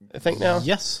 I think now?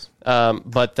 Yes.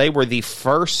 But they were the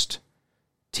first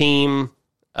team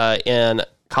in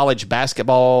college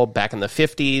basketball back in the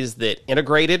 50s that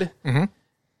integrated. Mm-hmm.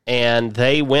 And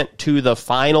they went to the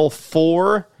Final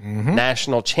Four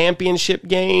national championship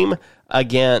game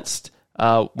against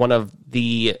one of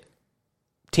the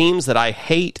teams that I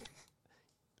hate.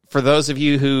 For those of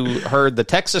you who heard the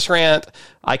Texas rant,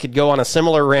 I could go on a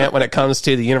similar rant when it comes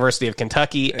to the University of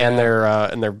Kentucky and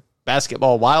their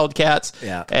basketball Wildcats.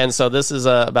 Yeah. And so this is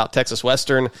about Texas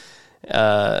Western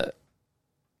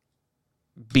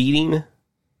beating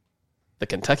the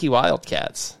Kentucky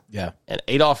Wildcats. Yeah. And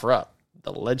Adolph Rupp,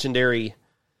 the legendary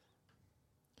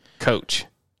Coach.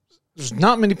 There's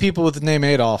not many people with the name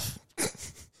Adolf.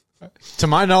 To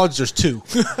my knowledge, there's 2.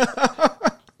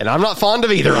 And I'm not fond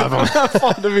of either of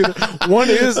them. One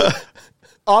is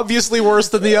obviously worse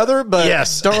than the other, but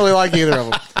Yes. don't really like either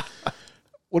of them.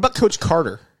 What about Coach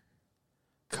Carter?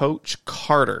 Coach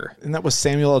Carter. And that was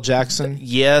Samuel L. Jackson.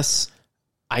 Yes,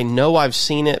 I know I've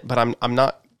seen it, but I'm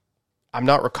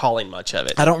not recalling much of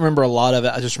it. I don't remember a lot of it.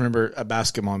 I just remember a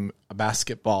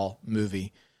basketball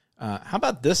movie. How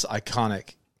about this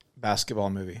iconic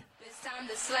basketball movie?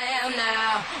 Slam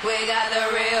now, we got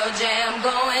the real jam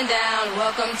going down.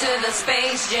 Welcome to the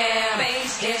Space Jam.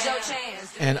 Here's your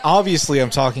chance. And obviously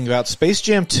I'm talking about Space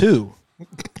Jam 2.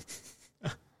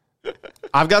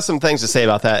 I've got some things to say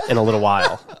about that in a little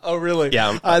while. Oh, really?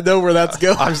 Yeah. I know where that's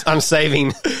going. I'm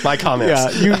saving my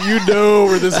comments. Yeah, you know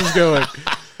where this is going.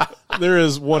 There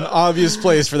is one obvious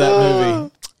place for that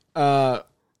movie.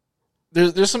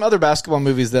 There's some other basketball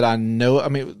movies that I know. I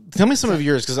mean, tell me some of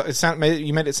yours, because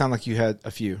you made it sound like you had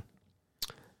a few.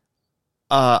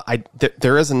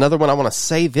 There is another one I want to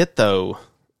save it though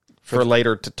for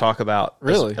later to talk about.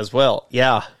 Really? as well.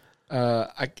 Yeah.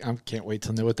 I can't wait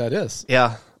to know what that is.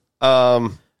 Yeah.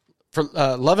 For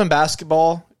Love and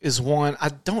Basketball is one. I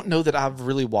don't know that I've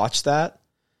really watched that.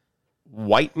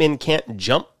 White Men Can't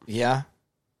Jump. Yeah.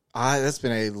 That's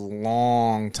been a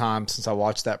long time since I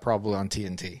watched that, probably on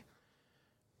TNT.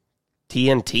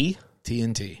 TNT?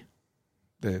 TNT.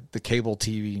 The cable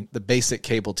TV, the basic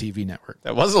cable TV network.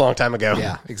 That was a long time ago.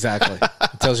 Yeah, exactly.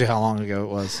 It tells you how long ago it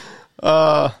was.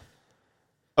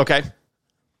 Okay.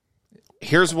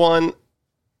 Here's one.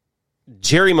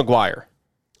 Jerry Maguire.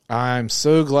 I'm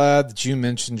so glad that you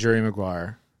mentioned Jerry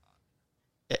Maguire.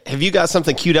 Have you got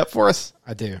something queued up for us?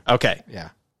 I do. Okay.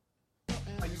 Yeah.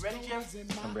 Are you ready, Jim?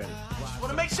 I'm ready. Just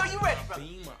want to make sure you're ready, brother.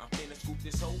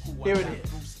 Here it is.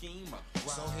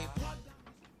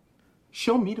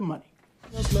 Show me the money.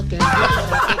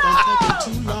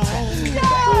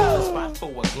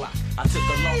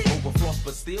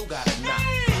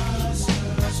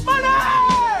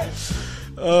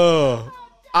 Oh,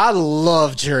 I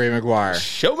love Jerry Maguire.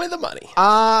 Show me the money.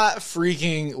 I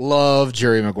freaking love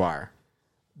Jerry Maguire.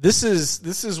 This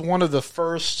is one of the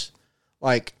first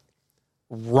like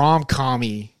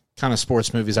rom-com-y kind of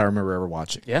sports movies I remember ever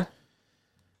watching. Yeah.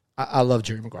 I love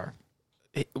Jerry Maguire.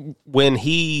 When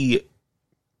he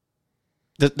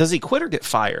does he quit or get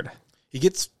fired? He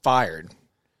gets fired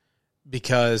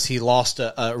because he lost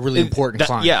a really important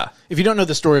client. Yeah. If you don't know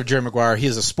the story of Jerry Maguire, he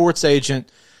is a sports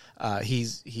agent.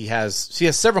 He has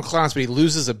several clients, but he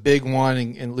loses a big one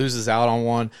and loses out on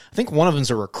one. I think one of them's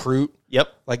a recruit. Yep.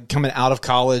 Like coming out of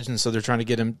college, and so they're trying to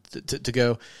get him to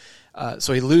go.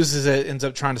 So he loses it, ends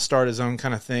up trying to start his own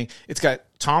kind of thing. It's got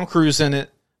Tom Cruise in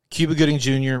it, Cuba Gooding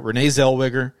Jr., Renee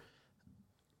Zellweger,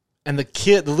 and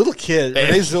the little kid,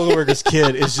 Renee Zellweger's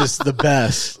kid is just the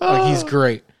best. Like, he's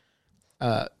great.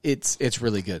 It's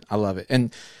really good. I love it.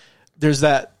 And there's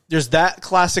that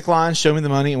classic line, "Show me the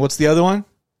money," and what's the other one?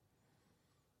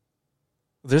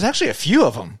 There's actually a few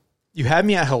of them. "You had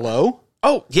me at hello."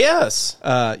 Oh, yes.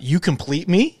 "You complete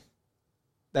me."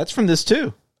 That's from this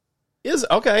too. Is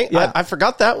okay. Yeah. I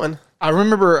forgot that one. I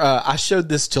remember I showed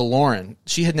this to Lauren.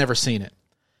 She had never seen it.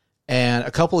 And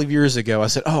a couple of years ago, I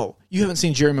said, "Oh, you haven't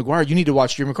seen Jerry Maguire. You need to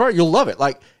watch Jerry Maguire. You'll love it.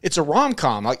 Like, it's a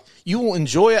rom-com. Like, you will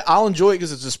enjoy it. I'll enjoy it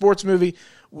because it's a sports movie.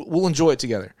 We'll enjoy it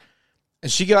together."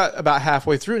 And she got about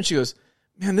halfway through, and she goes,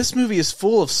 "Man, this movie is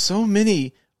full of so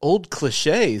many old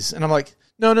cliches." And I'm like,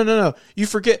 No. You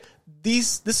forget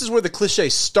this is where the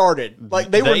cliches started.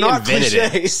 Like, they were not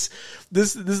cliches.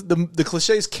 The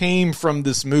cliches came from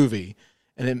this movie,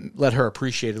 and it let her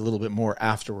appreciate it a little bit more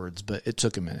afterwards, but it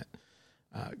took a minute.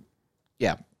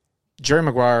 Yeah. Jerry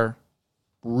Maguire,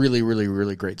 really, really,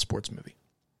 really great sports movie.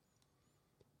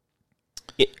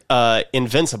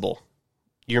 Invincible.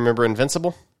 You remember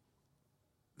Invincible?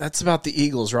 That's about the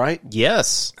Eagles, right?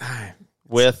 Yes. Ah,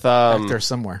 With back there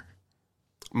somewhere.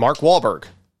 Mark Wahlberg.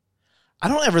 I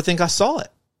don't ever think I saw it.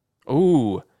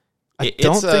 Ooh. I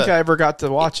don't think I ever got to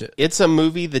watch it. It's a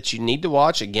movie that you need to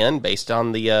watch, again, based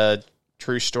on the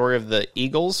true story of the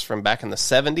Eagles from back in the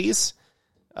 70s.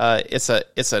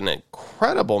 It's an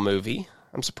incredible movie.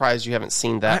 I'm surprised you haven't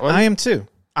seen that one. I am too.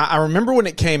 I remember when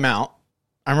it came out.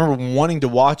 I remember wanting to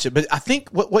watch it, but I think,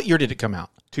 what year did it come out?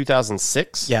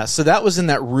 2006? Yeah, so that was in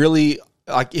that really,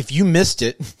 like, if you missed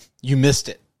it, you missed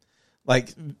it. Like,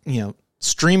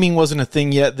 streaming wasn't a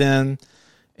thing yet then,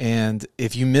 and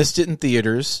if you missed it in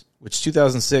theaters, which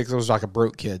 2006, I was like a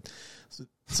broke kid.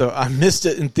 So I missed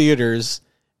it in theaters,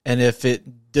 and if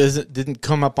it didn't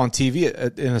come up on TV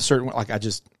in a certain way, like, I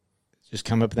just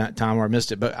come up in that time where I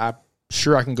missed it. But I'm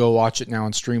sure I can go watch it now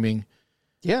on streaming.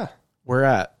 Yeah. Where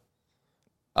at?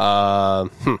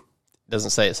 Doesn't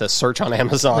say. It says search on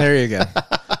Amazon. There you go.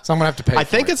 So I'm gonna have to pay. I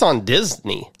think it's on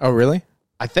Disney. Oh, really?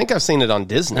 I think I've seen it on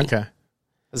Disney. Okay.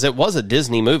 Because it was a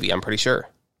Disney movie, I'm pretty sure.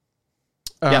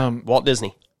 Yeah, Walt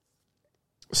Disney.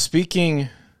 Speaking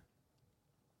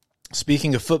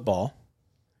of football,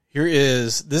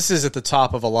 this is at the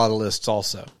top of a lot of lists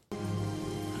also.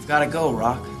 I've got to go,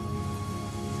 Rock.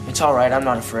 It's all right, I'm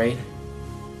not afraid.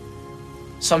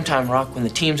 Sometime, Rock, when the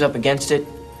team's up against it,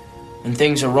 when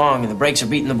things are wrong and the brakes are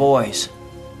beating the boys,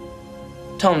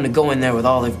 tell them to go in there with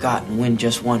all they've got and win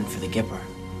just one for the Gipper.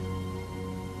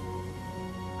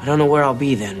 I don't know where I'll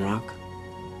be then, Rock,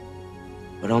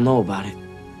 but I'll know about it,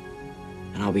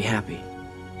 and I'll be happy.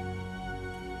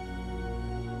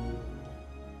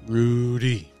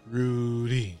 Rudy.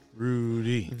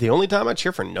 The only time I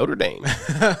cheer for Notre Dame.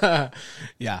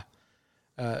 Yeah.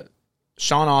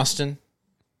 Sean Austin,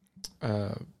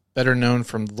 better known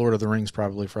from Lord of the Rings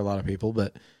probably for a lot of people,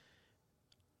 but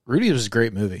Rudy was a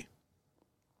great movie.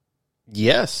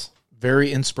 Yes.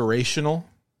 Very inspirational.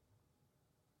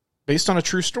 Based on a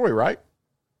true story, right?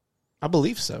 I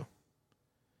believe so.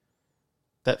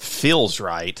 That feels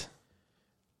right.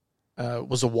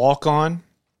 Was a walk-on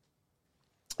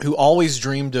who always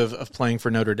dreamed of playing for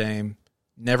Notre Dame,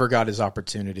 never got his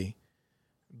opportunity,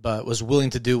 but was willing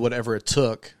to do whatever it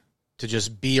took to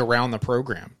just be around the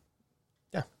program.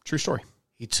 Yeah, true story.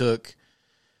 He took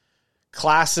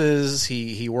classes.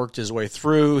 He worked his way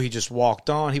through. He just walked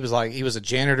on. He was a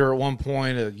janitor at one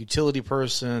point, a utility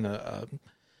person,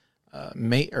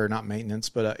 not maintenance,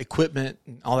 but equipment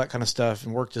and all that kind of stuff,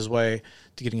 and worked his way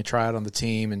to getting a tryout on the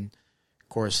team, and of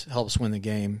course helps win the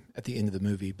game at the end of the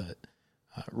movie. But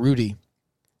Rudy,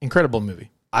 incredible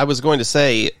movie. I was going to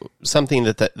say something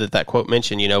that quote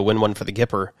mentioned, win one for the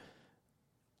Gipper.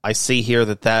 I see here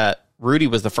that Rudy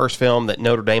was the first film that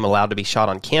Notre Dame allowed to be shot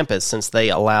on campus, since they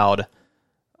allowed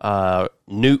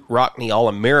Newt Rockne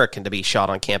All-American to be shot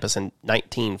on campus in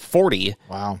 1940.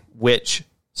 Wow. Which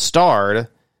starred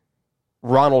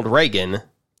Ronald Reagan.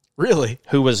 Really?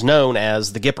 Who was known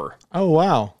as the Gipper. Oh,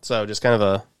 wow. So just kind of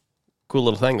a cool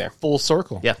little thing there. Full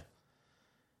circle. Yeah.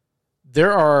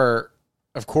 There are,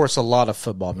 of course, a lot of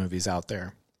football movies out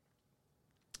there.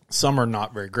 Some are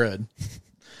not very good.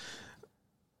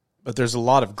 But there's a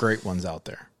lot of great ones out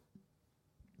there.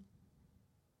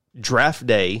 Draft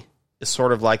Day is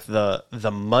sort of like the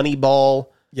Moneyball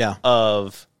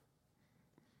of...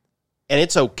 And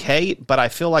it's okay, but I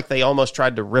feel like they almost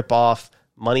tried to rip off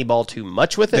Moneyball too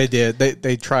much with it. They did.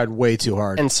 They tried way too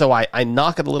hard. And so I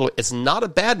knock it a little. It's not a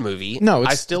bad movie. No,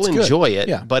 I still enjoy it,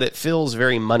 yeah. But it feels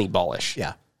very Moneyballish.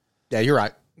 Yeah. Yeah, you're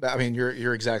right. I mean,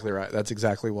 you're exactly right. That's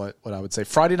exactly what I would say.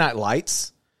 Friday Night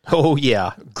Lights. Oh,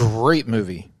 yeah. Great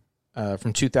movie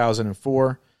from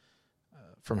 2004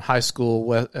 from high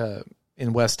school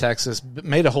in West Texas.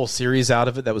 Made a whole series out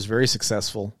of it that was very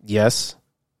successful. Yes.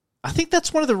 I think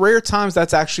that's one of the rare times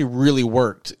that's actually really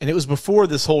worked. And it was before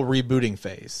this whole rebooting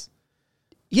phase.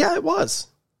 Yeah, it was.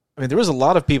 I mean, there was a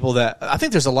lot of people I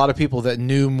think there's a lot of people that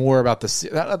knew more about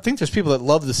I think there's people that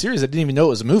loved the series that didn't even know it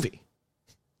was a movie.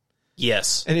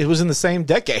 Yes. And it was in the same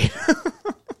decade.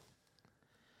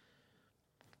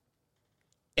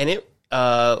 And it,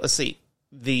 let's see,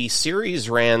 the series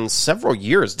ran several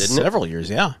years, didn't it? Several years,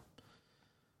 yeah.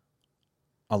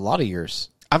 A lot of years.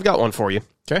 I've got one for you.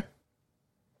 Okay.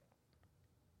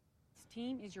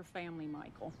 Team is your family,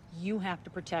 Michael. You have to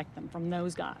protect them from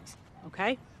those guys,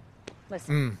 okay?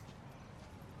 Listen.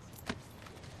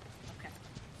 Okay.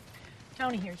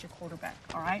 Tony here's your quarterback,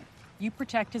 all right? You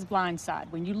protect his blind side.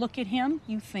 When you look at him,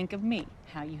 you think of me,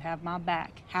 how you have my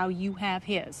back, how you have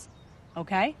his,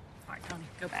 okay? All right, Tony,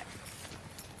 go back.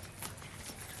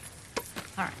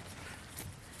 All right.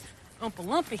 Oompa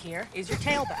Loompa here is your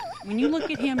tailback. When you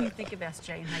look at him, you think of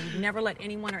SJ and how you'd never let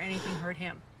anyone or anything hurt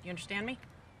him. You understand me?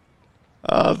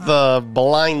 The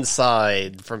Blind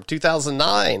Side from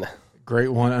 2009. Great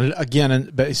one.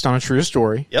 Again, based on a true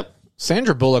story. Yep.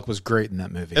 Sandra Bullock was great in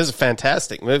that movie. It was a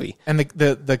fantastic movie. And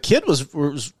the kid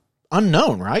was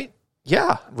unknown, right?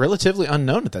 Yeah. Relatively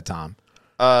unknown at that time.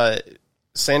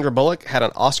 Sandra Bullock had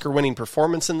an Oscar-winning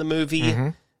performance in the movie. Mm-hmm.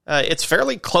 It's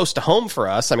fairly close to home for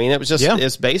us. I mean, it was just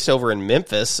it's based over in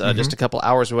Memphis, just a couple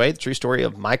hours away. The true story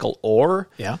of Michael Orr.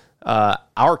 Yeah.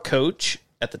 Our coach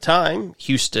at the time,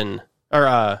 Houston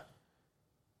Nutt.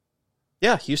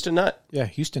 Yeah,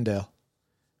 Houston Dale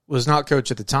was not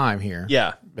coach at the time here.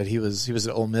 Yeah, but he was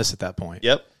at Ole Miss at that point.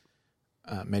 Yep,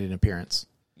 made an appearance.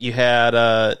 You had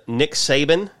Nick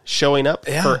Saban showing up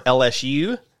for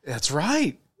LSU. That's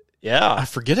right. Yeah, I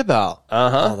forget about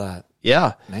all that.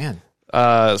 Yeah, man.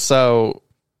 So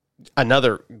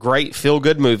another great feel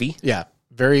good movie. Yeah,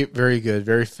 very very good,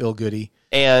 very feel goody.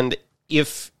 And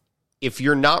if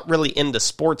you're not really into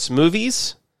sports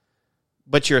movies,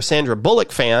 but you're a Sandra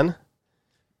Bullock fan,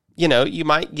 you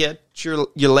might get your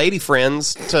lady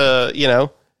friends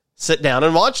to, sit down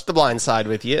and watch The Blind Side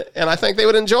with you, and I think they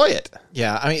would enjoy it.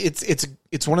 Yeah, I mean,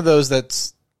 it's one of those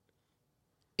that's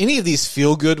any of these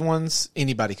feel good ones,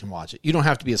 anybody can watch it. You don't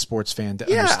have to be a sports fan to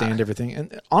understand everything.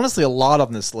 And honestly, a lot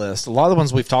on this list, a lot of the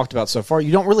ones we've talked about so far,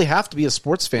 you don't really have to be a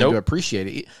sports fan to appreciate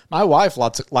it. My wife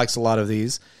likes a lot of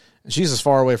these, and she's as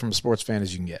far away from a sports fan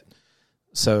as you can get.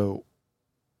 So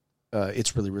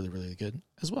it's really, really, really good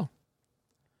as well.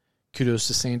 Kudos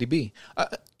to Sandy B.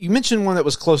 You mentioned one that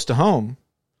was close to home.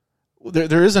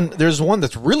 There's one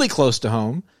that's really close to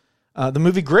home. The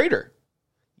movie Greater.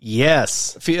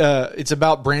 Yes. It's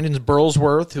about Brandon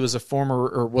Burlsworth, who was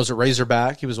was a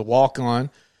Razorback. He was a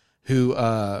walk-on who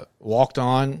walked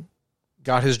on,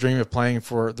 got his dream of playing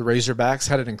for the Razorbacks,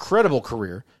 had an incredible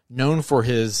career, known for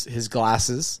his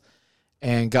glasses,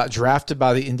 and got drafted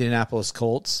by the Indianapolis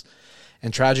Colts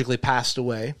and tragically passed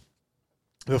away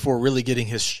before really getting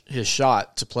his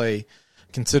shot to play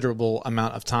considerable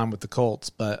amount of time with the Colts.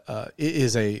 But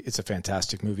it's a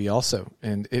fantastic movie also,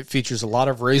 and it features a lot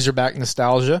of Razorback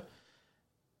nostalgia.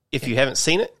 If you haven't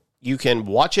seen it, you can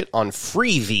watch it on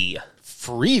Freevee.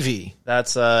 Freevee?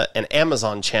 That's an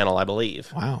Amazon channel, I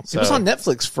believe. Wow. So, it was on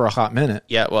Netflix for a hot minute.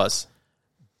 Yeah, it was.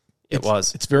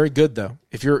 It's very good though.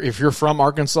 If you're from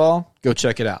Arkansas, go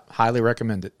check it out. Highly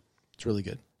recommend it. It's really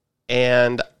good.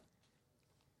 And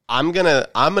I'm gonna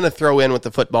throw in with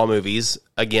the football movies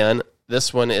again.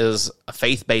 This one is a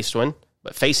faith-based one,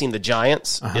 but Facing the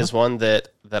Giants is one that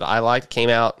I liked. Came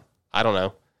out, I don't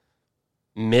know,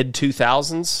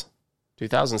 mid-2000s,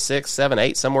 2006, 7,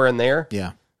 8, somewhere in there.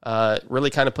 Yeah. Really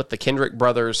kind of put the Kendrick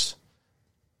brothers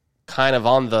kind of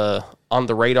on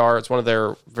the radar. It's one of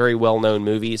their very well-known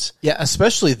movies. Yeah,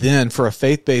 especially then for a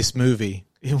faith-based movie,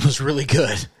 it was really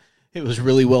good. It was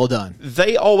really well done.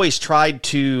 They always tried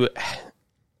to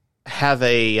have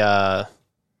a...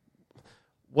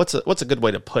 What's a good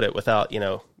way to put it without,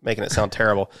 making it sound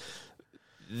terrible?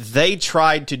 They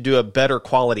tried to do a better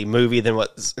quality movie than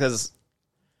because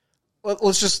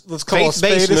let's call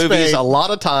faith-based movies a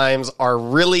lot of times are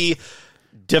really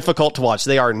difficult to watch.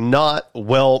 They are not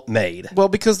well made. Well,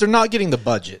 because they're not getting the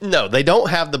budget. No, they don't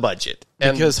have the budget.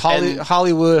 Because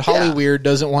Hollywood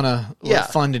doesn't want to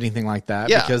fund anything like that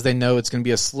because they know it's going to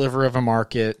be a sliver of a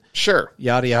market. Sure.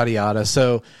 Yada, yada, yada.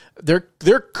 So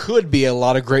there could be a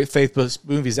lot of great faith-based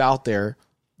movies out there.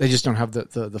 They just don't have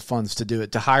the funds to do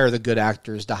it, to hire the good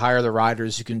actors, to hire the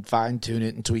writers who can fine-tune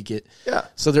it and tweak it. Yeah.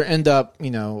 So they end up,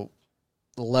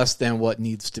 less than what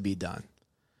needs to be done.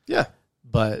 Yeah.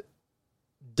 But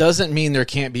doesn't mean there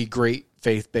can't be great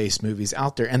faith-based movies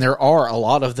out there, and there are a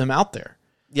lot of them out there.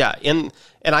 Yeah, and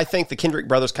I think the Kendrick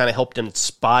brothers kind of helped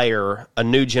inspire a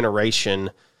new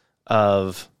generation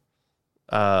of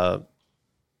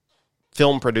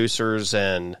film producers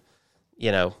and,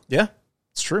 Yeah,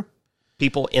 it's true.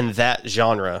 People in that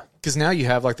genre. Because now you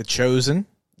have like The Chosen.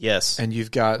 Yes. And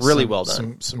you've got really well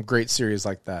done. Some great series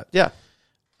like that. Yeah.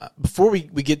 Before we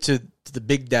get to the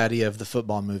big daddy of the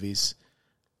football movies,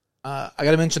 I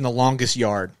got to mention The Longest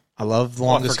Yard. I love The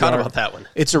Longest Yard. I forgot about that one.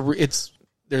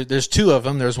 There's two of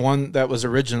them. There's one that was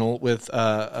original with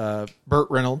Burt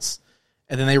Reynolds,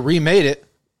 and then they remade it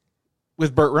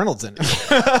with Burt Reynolds in it.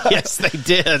 Yes, they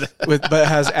did. But it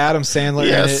has Adam Sandler in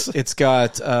Yes. it. It's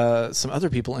got some other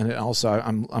people in it also.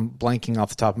 I'm blanking off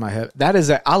the top of my head.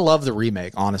 I love the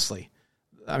remake, honestly.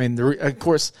 I mean, of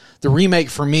course, the remake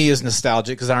for me is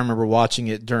nostalgic because I remember watching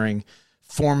it during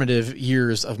formative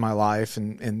years of my life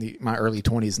and my early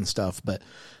 20s and stuff. But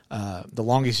The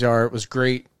Longest Yard was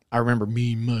great. I remember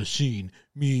Mean Machine.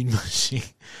 And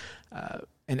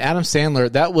Adam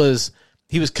Sandler,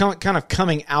 he was kind of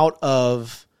coming out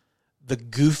of the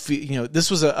goofy,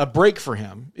 this was a break for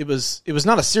him. It was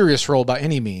not a serious role by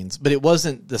any means, but it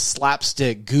wasn't the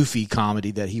slapstick goofy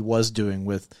comedy that he was doing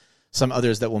with some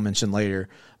others that we'll mention later,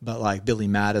 but like Billy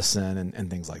Madison and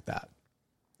things like that.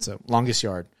 So Longest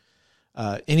Yard.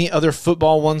 Any other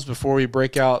football ones before we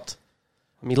break out?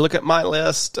 Let me look at my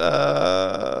list.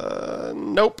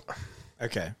 Nope.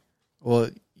 Okay. Well,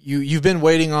 you've been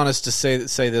waiting on us to say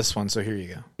this one, so here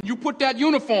you go. You put that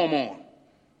uniform on,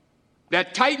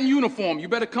 that Titan uniform, you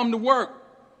better come to work.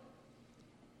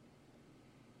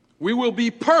 We will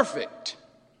be perfect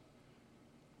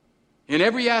in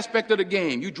every aspect of the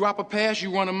game. You drop a pass,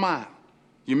 you run a mile.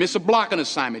 You miss a blocking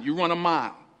assignment, you run a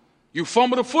mile. You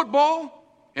fumble the football,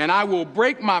 and I will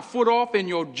break my foot off in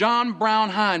your John Brown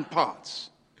hind parts.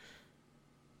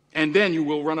 And then you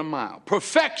will run a mile.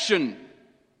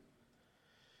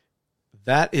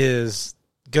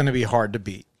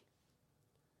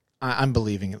 I'm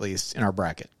believing, at least in our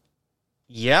bracket.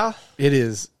 Yeah, it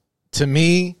is, to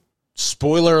me.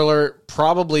 Spoiler alert!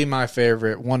 Probably my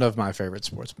favorite, one of my favorite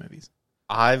sports movies.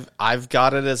 I've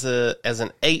got it as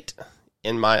an 8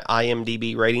 in my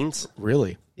IMDb ratings.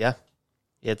 Really? Yeah,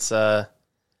 it's up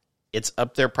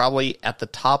there, probably at the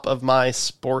top of my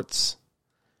sports.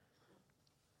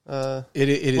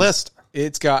 It list.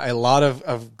 It's got a lot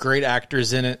of great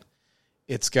actors in it.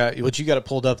 It's got what you got it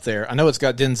pulled up there. I know it's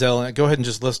got Denzel in it. Go ahead and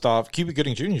just list off. Cuba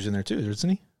Gooding Jr. is in there too,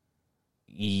 isn't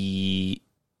he?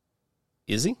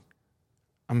 Is he?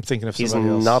 I'm thinking of He's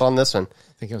somebody else. not on this one.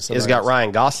 Thinking of somebody It's got else.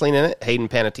 Ryan Gosling in it, Hayden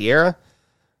Panettiere,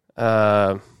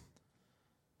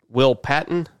 Will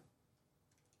Patton.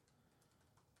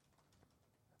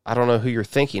 I don't know who you're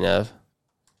thinking of.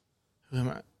 Who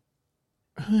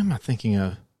am I thinking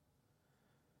of?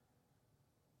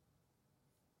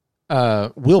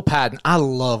 Will Patton. I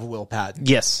love Will Patton.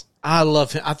 Yes. I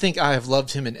love him. I think I have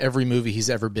loved him in every movie he's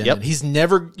ever been Yep. in. He's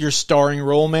never your starring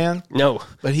role man. No.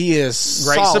 But he is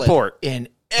Great solid support in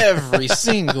every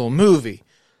single movie.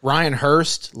 Ryan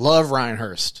Hurst. Love Ryan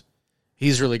Hurst.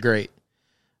 He's really great.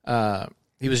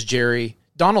 He was Jerry.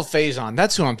 Donald Faison.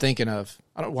 That's who I'm thinking of.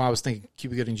 I don't know why I was thinking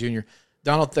Cuba Gooding Jr.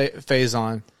 Donald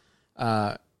Faison.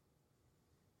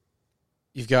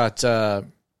 You've got so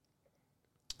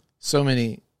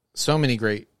many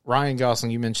great. Ryan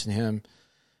Gosling, you mentioned him.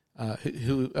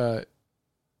 Who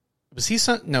was he?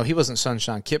 No, he wasn't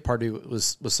Sunshine. Kit Pardue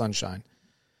was Sunshine.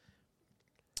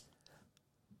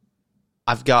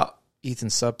 I've got Ethan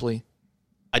Suplee.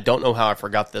 I don't know how I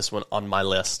forgot this one on my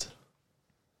list,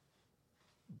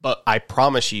 but I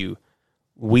promise you,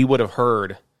 we would have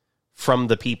heard from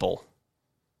the people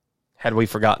had we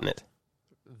forgotten it.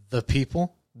 The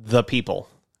people? The people.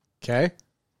 Okay.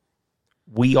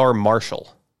 We Are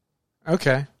Marshall.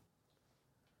 Okay.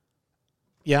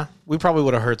 Yeah, we probably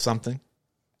would have heard something.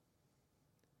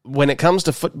 When it comes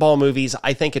to football movies,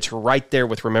 I think it's right there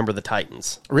with Remember the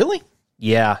Titans. Really?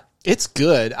 Yeah. It's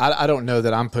good. I don't know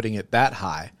that I'm putting it that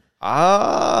high.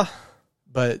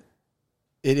 But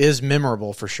it is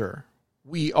memorable for sure.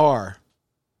 We are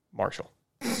Marshall.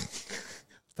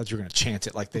 Thought you were going to chant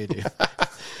it like they do.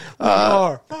 We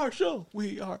are Marshall.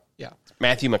 We are. Yeah.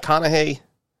 Matthew McConaughey.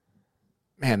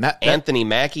 Man, that Anthony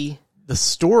Mackie. The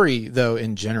story, though,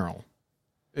 in general,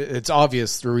 it's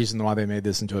obvious the reason why they made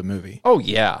this into a movie. Oh,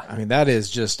 yeah. I mean, that is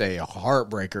just a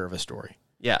heartbreaker of a story.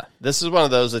 Yeah. This is one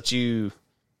of those that you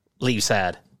leave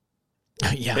sad.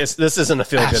 Yeah. This isn't a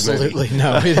feel-good movie. Absolutely.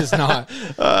 No, it is not.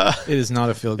 It is not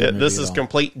a feel-good movie. This is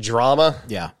complete drama.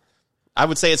 Yeah. I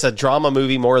would say it's a drama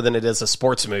movie more than it is a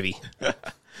sports movie.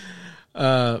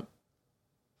 Okay.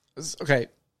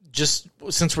 Just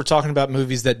since we're talking about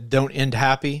movies that don't end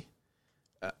happy,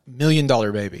 $1 Million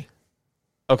Baby.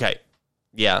 Okay.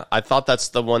 Yeah, I thought that's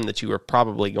the one that you were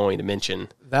probably going to mention.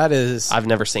 That is... I've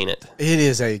never seen it. It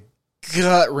is a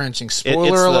gut-wrenching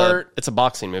spoiler alert. It's a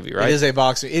boxing movie, right? It is a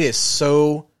boxing. It is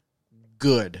so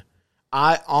good.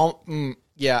 I'm going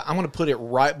to put it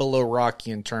right below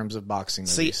Rocky in terms of boxing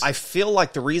movies. See, I feel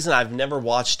like the reason I've never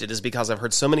watched it is because I've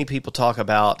heard so many people talk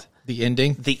about the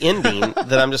ending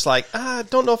that I'm just like, I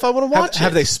don't know if I want to watch it.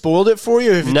 Have they spoiled it for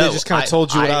you? Or have No, they just kind of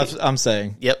told you what I'm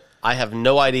saying? Yep. I have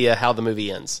no idea how the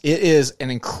movie ends. It is an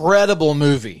incredible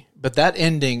movie, but that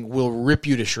ending will rip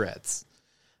you to shreds.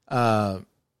 But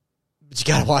you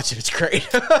got to watch it. It's great.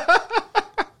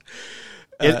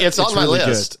 It's on my really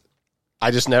list.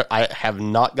 Good. I have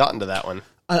not gotten to that one.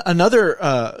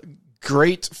 Another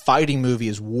great fighting movie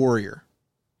is Warrior.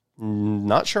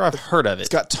 Not sure I've heard of it. It's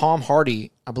got Tom Hardy.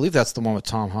 I believe that's the one with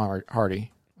Tom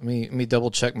Hardy. Let me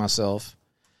double check myself.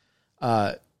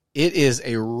 It is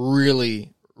a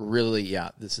really, really,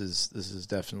 this is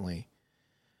definitely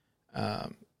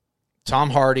Tom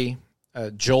Hardy,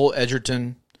 Joel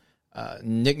Edgerton,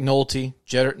 Nick Nolte,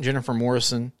 Jennifer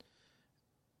Morrison.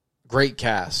 Great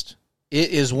cast. It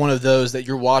is one of those that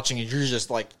you're watching and you're just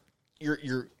like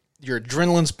your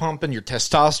adrenaline's pumping, your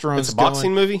testosterone's It's a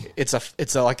boxing movie?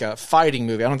 It's like a fighting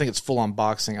movie. I don't think it's full on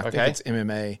boxing. I think it's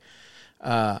MMA.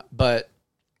 But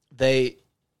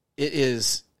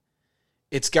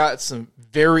it's got some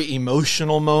very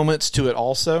emotional moments to it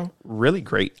also. Really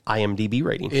great IMDb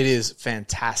rating. It is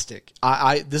fantastic.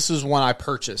 This is one I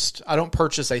purchased. I don't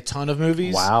purchase a ton of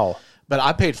movies. Wow. But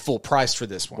I paid full price for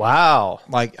this one. Wow.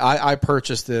 Like I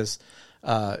purchased this.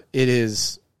 It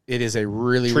is a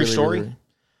really True really, story? really,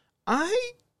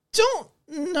 I don't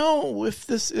know if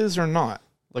this is or not.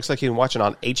 Looks like you can watch it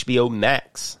on HBO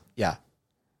Max. Yeah.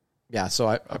 Yeah, so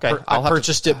I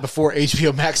purchased it before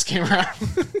HBO Max came around.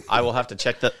 I will have to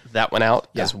check that one out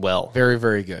as well. Very,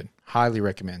 very good. Highly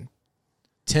recommend.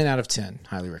 10 out of 10.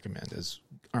 Highly recommend, as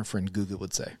our friend Google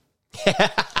would say.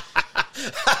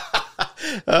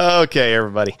 Okay,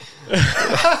 everybody.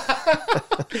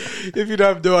 If you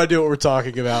have no idea what we're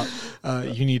talking about,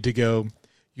 you need to go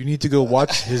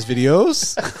watch his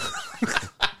videos.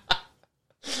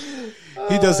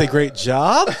 He does a great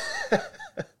job.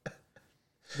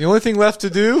 The only thing left to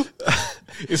do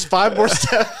is 5 more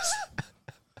steps.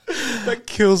 That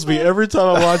kills me every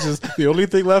time I watch this. The only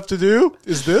thing left to do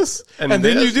is this, and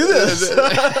then you do this.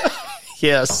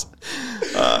 Yes.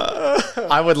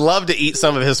 I would love to eat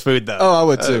some of his food, though. Oh, I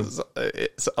would too.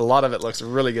 A lot of it looks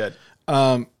really good.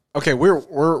 Okay, we're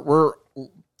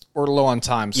low on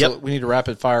time, so Yep. we need to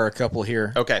rapid fire a couple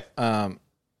here. Okay. I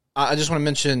just want to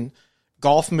mention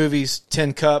golf movies: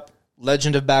 Tin Cup,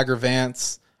 Legend of Bagger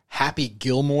Vance, Happy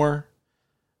Gilmore.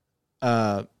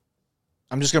 I'm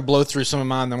just going to blow through some of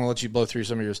mine, then I'm going to let you blow through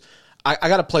some of yours. I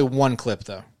got to play one clip,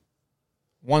 though.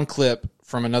 One clip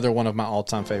from another one of my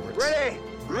all-time favorites. Ready?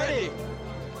 Ready.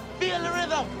 Feel the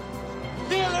rhythm.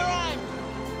 Feel the rhyme.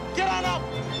 Get on up.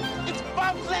 It's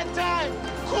bobsled time.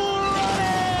 Cool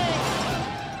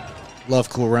Runnings. Love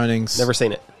Cool Runnings. Never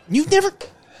seen it. You've never...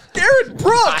 Aaron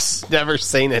Brooks! Never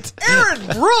seen it. Aaron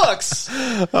Brooks!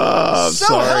 I'm so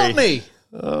sorry. help me.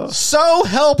 So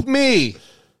help me.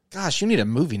 Gosh, you need a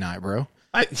movie night, bro.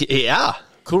 Yeah.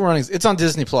 Cool Runnings. It's on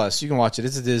Disney Plus. You can watch it.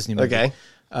 It's a Disney movie. Okay.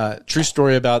 True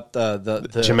story about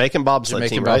the Jamaican bobsled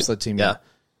team, right? bobsled team. Yeah.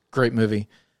 Great movie.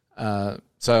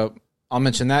 So I'll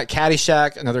mention that.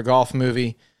 Caddyshack, another golf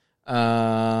movie.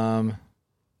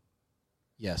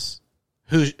 Yes.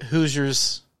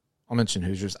 Hoosiers. I'll mention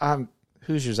Hoosiers.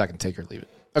 Hoosiers, I can take or leave it.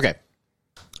 Okay.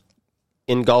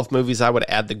 In golf movies, I would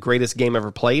add The Greatest Game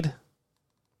Ever Played.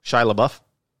 Shia LaBeouf.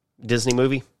 Disney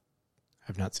movie.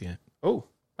 I've not seen it. Oh,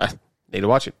 I need to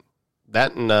watch it.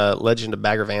 That and Legend of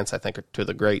Bagger Vance, I think, are two of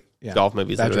the great golf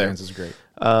movies that are there. Vance is great.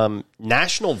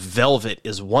 National Velvet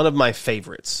is one of my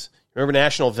favorites. Remember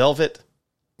National Velvet?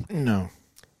 No.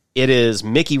 It is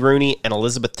Mickey Rooney and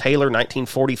Elizabeth Taylor,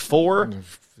 1944.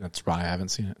 That's why I haven't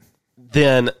seen it.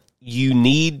 Then you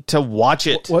need to watch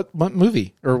it. What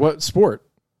movie or what sport?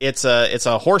 It's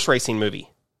a horse racing movie.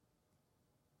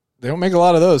 They don't make a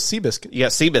lot of those. Seabiscuit. You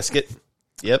got Seabiscuit.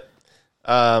 Yep.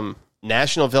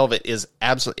 National Velvet is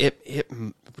absolutely.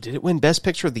 Did it win Best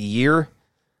Picture of the Year?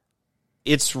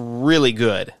 It's really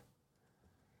good.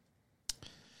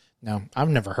 No, I've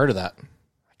never heard of that.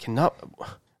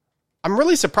 I'm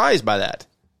really surprised by that.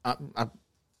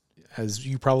 As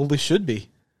you probably should be.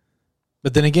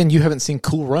 But then again, you haven't seen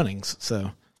Cool Runnings, so.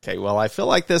 Okay, well, I feel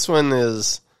like this one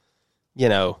is,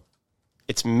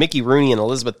 it's Mickey Rooney and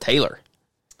Elizabeth Taylor.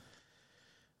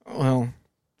 Well,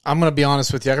 I'm going to be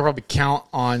honest with you. I can probably count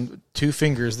on 2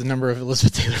 fingers the number of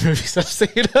Elizabeth Taylor movies I've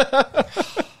seen.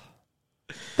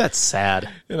 That's sad.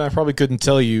 And I probably couldn't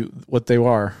tell you what they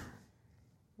are.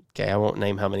 Okay, I won't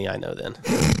name how many I know then.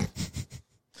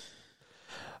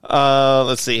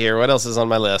 Let's see here. What else is on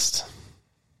my list?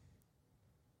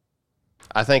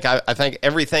 I think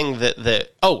everything that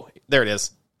oh, there it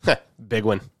is. Big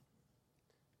one.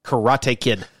 Karate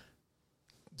Kid.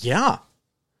 Yeah.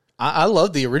 I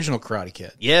love the original Karate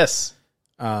Kid. Yes.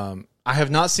 I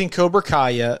have not seen Cobra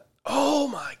Kai yet. Oh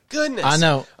my goodness. I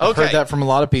know. I've heard that from a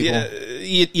lot of people.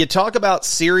 You talk about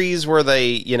series where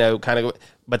they, kind of,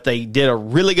 but they did a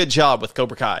really good job with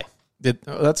Cobra Kai.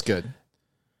 That's good.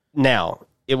 Now,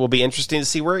 it will be interesting to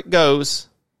see where it goes.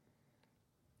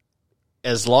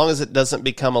 As long as it doesn't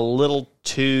become a little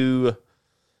too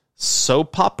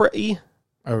soap opera-y.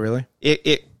 Oh, really?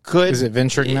 It could. Is it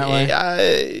venturing that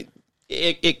way?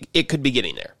 It could be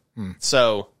getting there.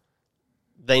 So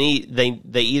they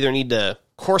either need to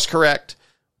course correct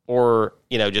or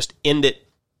just end it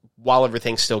while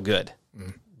everything's still good.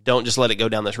 Don't just let it go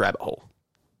down this rabbit hole.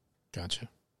 Gotcha.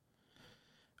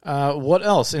 What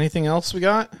else? Anything else we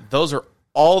got? Those are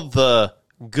all the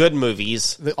good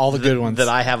movies. All the good ones that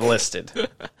I have listed.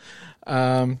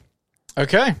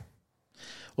 Okay.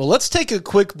 Well, let's take a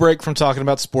quick break from talking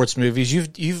about sports movies.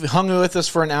 You've hung with us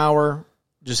for an hour.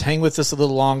 Just hang with us a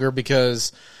little longer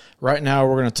because right now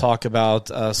we're going to talk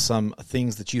about some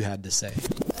things that you had to say.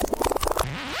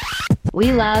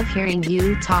 We love hearing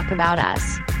you talk about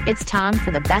us. It's time for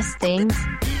the best things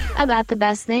about the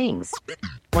best things.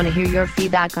 Want to hear your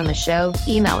feedback on the show?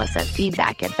 Email us at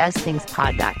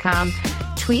feedback@bestthingspod.com,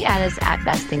 tweet at us at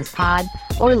bestthingspod,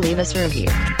 or leave us a review.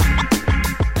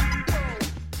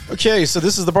 Okay, so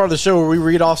this is the part of the show where we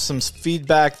read off some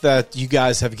feedback that you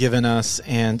guys have given us,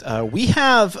 and we've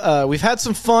had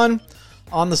some fun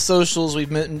on the socials. We've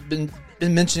been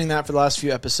mentioning that for the last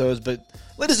few episodes, but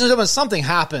ladies and gentlemen, something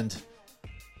happened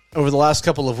over the last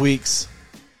couple of weeks.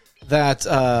 that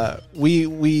I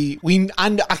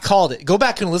called it. Go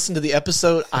back and listen to the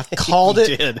episode. I called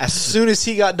it did. as soon as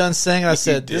he got done saying it. I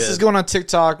said, "This is going on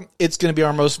TikTok. It's going to be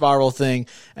our most viral thing."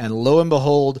 And lo and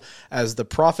behold, as the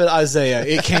prophet Isaiah,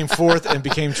 it came forth and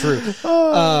became true.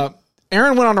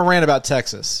 Aaron went on a rant about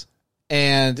Texas,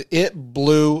 and it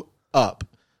blew up.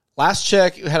 Last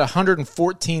check, it had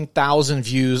 114,000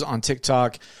 views on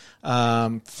TikTok.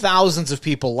 Thousands of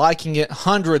people liking it.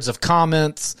 Hundreds of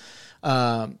comments.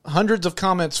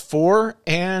 For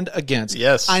and against.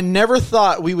 Yes. I never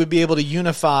thought we would be able to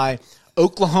unify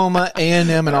Oklahoma,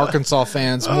 A&M, and Arkansas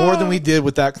fans more than we did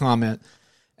with that comment.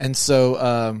 And so,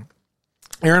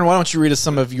 Aaron, why don't you read us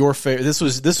some of your favorite? This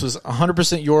was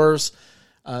 100% yours.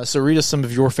 So read us some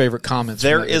of your favorite comments.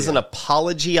 There is an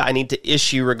apology I need to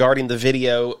issue regarding the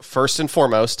video first and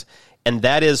foremost, and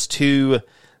that is to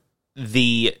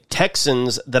the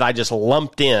Texans that I just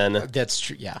lumped in. That's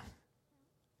true. Yeah.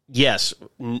 Yes,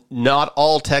 not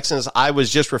all Texans. I was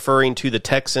just referring to the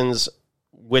Texans,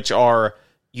 which are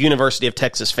University of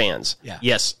Texas fans. Yeah.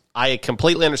 Yes, I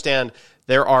completely understand.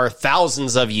 There are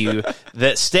thousands of you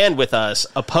that stand with us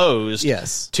opposed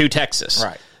to Texas.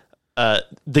 Right.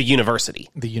 The university.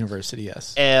 The university,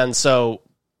 yes. And so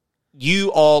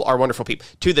you all are wonderful people.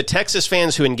 To the Texas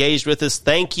fans who engaged with us,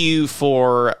 thank you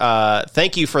for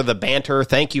the banter.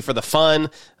 Thank you for the fun.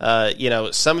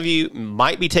 Some of you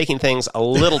might be taking things a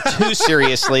little too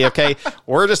seriously, okay?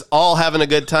 We're just all having a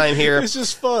good time here. It's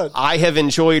just fun. I have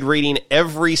enjoyed reading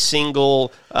every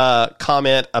single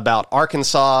comment about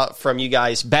Arkansas from you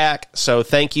guys back, so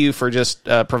thank you for just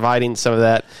providing some of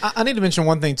that. I need to mention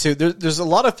one thing, too. There's a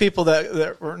lot of people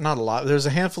that or not a lot, there's a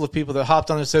handful of people that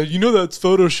hopped on and said, that's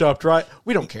Photoshopped, right?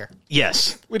 We don't care.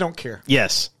 Yes. We don't care.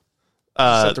 Yes.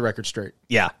 Set the record straight.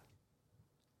 Yeah.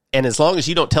 And as long as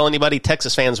you don't tell anybody,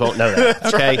 Texas fans won't know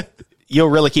that, okay? Right. You'll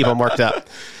really keep them worked up.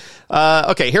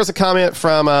 Okay, here's a comment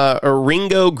from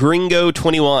Ringo Gringo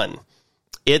 21.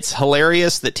 It's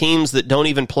hilarious that teams that don't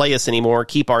even play us anymore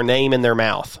keep our name in their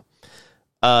mouth.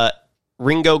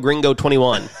 Ringo Gringo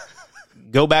 21.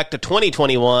 Go back to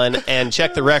 2021 and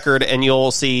check the record, and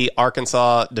you'll see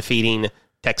Arkansas defeating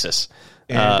Texas.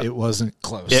 And it wasn't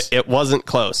close. It wasn't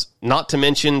close. Not to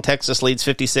mention, Texas leads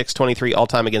 56-23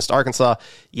 all-time against Arkansas.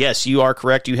 Yes, you are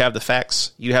correct. You have the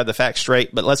facts. You have the facts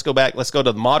straight. But let's go back. Let's go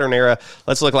to the modern era.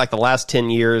 Let's look like the last 10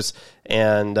 years.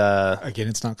 And again,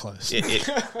 it's not close.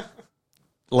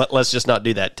 Let's just not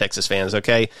do that, Texas fans,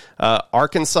 okay?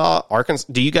 Arkansas,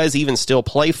 do you guys even still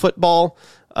play football?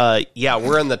 Yeah,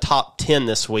 we're in the top 10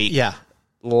 this week. Yeah.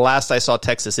 Last I saw,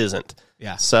 Texas isn't.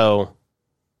 Yeah. So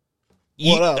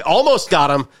you almost got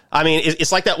them. I mean,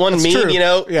 it's like that one That's meme, true.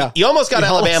 Yeah. You almost got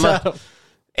Alabama.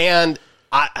 And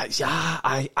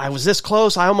I was this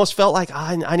close. I almost felt like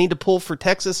I need to pull for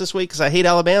Texas this week because I hate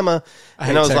Alabama.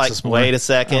 And I was Texas like, more. wait a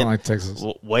second. I don't like Texas.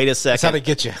 Wait a second. That's how they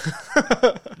get you.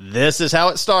 This is how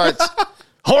it starts.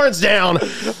 Horns down.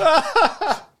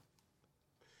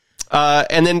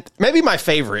 And then maybe my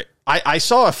favorite. I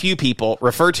saw a few people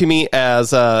refer to me as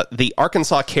the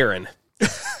Arkansas Karen.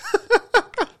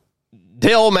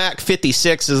 Dale Mack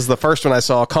 56 is the first one I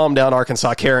saw. Calm down,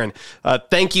 Arkansas Karen.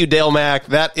 Thank you, Dale Mack.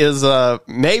 That is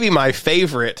maybe my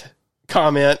favorite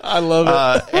comment. I love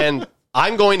it. And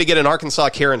I'm going to get an Arkansas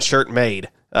Karen shirt made.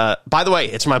 By the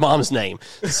way, it's my mom's name.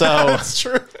 So That's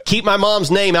true. Keep my mom's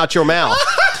name out your mouth.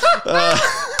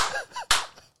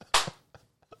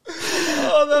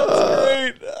 Oh, that's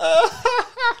great.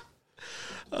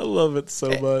 I love it so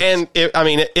much. And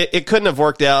it couldn't have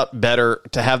worked out better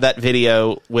to have that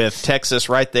video with Texas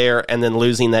right there and then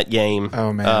losing that game.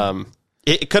 Oh man.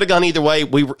 It could have gone either way.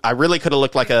 I really could have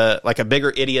looked like a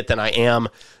bigger idiot than I am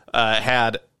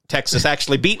had Texas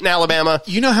actually beaten Alabama.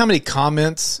 You know how many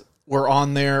comments were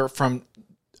on there from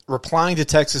replying to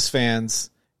Texas fans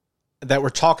that were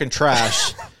talking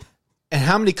trash? And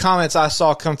how many comments I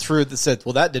saw come through that said,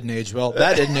 well, that didn't age well.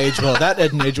 That didn't age well. That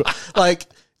didn't age well. Like,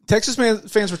 Texas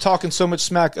fans were talking so much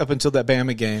smack up until that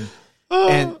Bama game.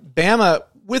 And Bama,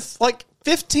 with like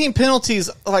 15 penalties,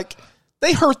 like,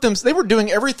 they hurt them. They were doing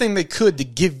everything they could to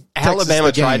give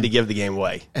Alabama tried to give the game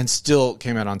away. And still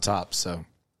came out on top, so.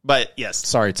 But, yes.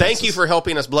 Sorry, Texas. Thank you for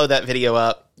helping us blow that video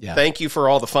up. Yeah. Thank you for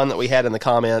all the fun that we had in the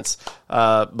comments.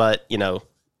 But,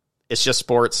 it's just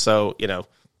sports, so,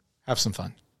 have some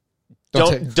fun.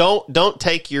 Don't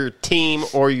take your team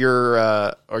or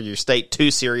your state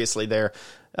too seriously there.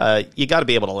 You got to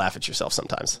be able to laugh at yourself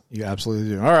sometimes. You absolutely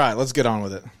do. All right, let's get on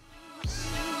with it.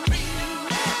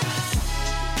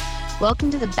 Welcome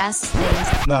to the best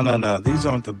things. No. These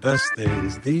aren't the best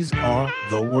things. These are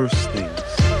the worst things.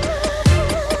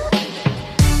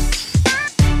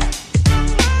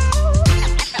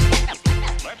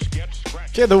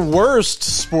 Okay, the worst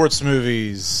sports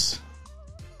movies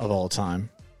of all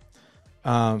time.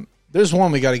 There's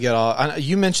one we got to get off.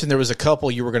 You mentioned there was a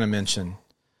couple you were going to mention.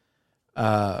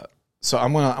 So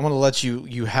I'm gonna let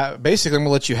you have. Basically, I'm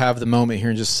gonna let you have the moment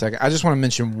here in just a second. I just want to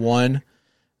mention one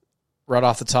right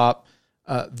off the top.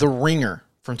 The Ringer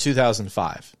from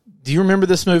 2005. Do you remember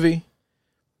this movie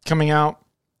coming out?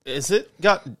 Is it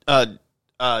got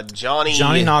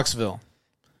Johnny Knoxville?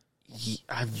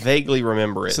 I vaguely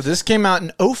remember it. So this came out in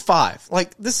 2005.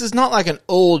 Like, this is not like an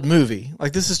old movie.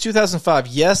 Like, this is 2005.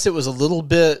 Yes, it was a little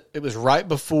bit. It was right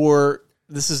before.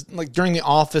 This is like during The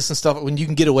Office and stuff when you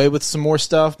can get away with some more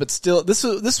stuff. But still,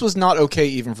 this was not okay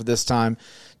even for this time.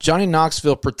 Johnny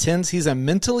Knoxville pretends he's a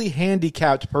mentally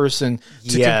handicapped person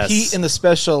to compete in the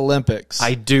Special Olympics.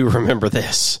 I do remember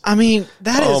this. I mean,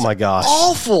 that is my gosh.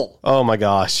 awful. Oh my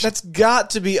gosh. That's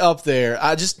got to be up there.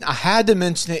 I had to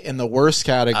mention it in the worst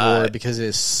category because it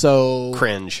is so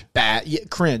cringe. Bad. Yeah,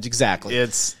 cringe, exactly.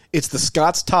 It's the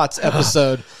Scott's Tots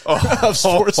episode of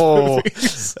sports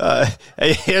movies.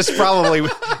 It's probably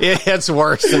it's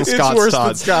worse than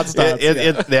Scott's Tots.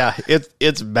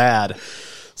 It's bad.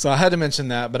 So I had to mention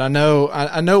that, but I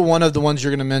know one of the ones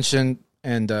you're going to mention,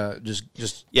 and let's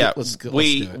do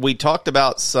it. We talked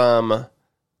about some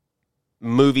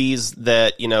movies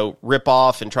that rip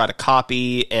off and try to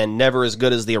copy and never as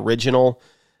good as the original,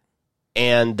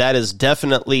 and that is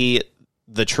definitely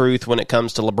the truth when it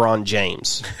comes to LeBron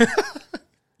James.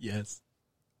 Yes,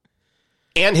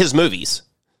 and his movies,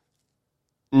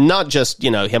 not just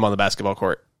him on the basketball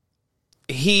court.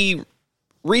 He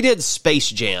redid Space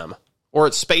Jam. Or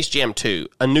it's Space Jam 2,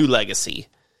 A New Legacy.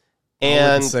 And I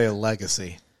wouldn't say a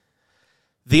legacy.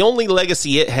 The only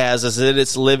legacy it has is that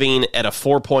it's living at a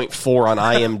 4.4 on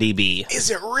IMDb. Is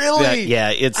it really? Yeah,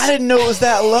 I didn't know it was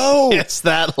that low. It's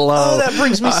that low. Oh, that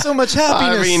brings me so much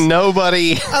happiness. I mean,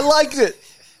 nobody. I liked it.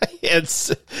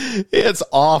 It's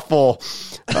awful.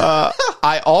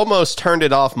 I almost turned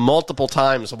it off multiple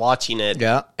times watching it.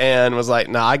 Yeah. And was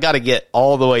like, I got to get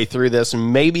all the way through this.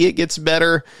 Maybe it gets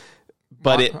better.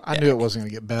 But I knew it wasn't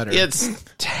going to get better. It's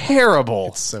terrible.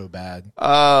 It's so bad.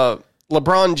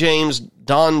 LeBron James,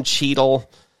 Don Cheadle.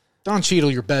 Don Cheadle,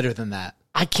 you're better than that.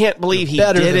 I can't believe he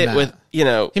did it that. with,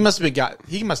 He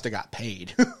must have got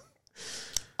paid.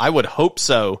 I would hope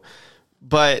so.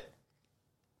 But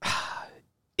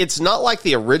it's not like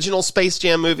the original Space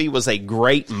Jam movie was a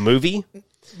great movie.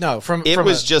 No, it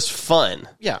was just fun.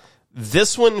 Yeah.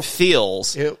 This one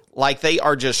feels like they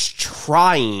are just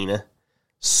trying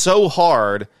so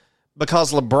hard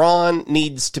because LeBron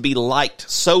needs to be liked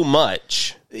so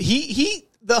much. It's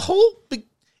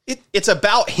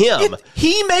about him.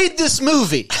 He made this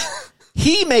movie.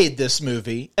 He made this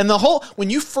movie, and when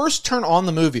you first turn on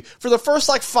the movie, for the first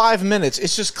 5 minutes,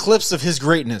 it's just clips of his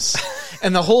greatness,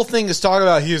 and the whole thing is talking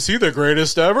about is he the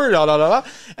greatest ever, da da da,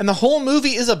 and the whole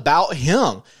movie is about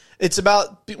him. It's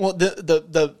about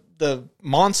the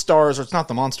Monstars, or it's not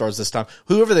the Monstars this time,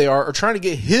 whoever they are trying to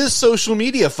get his social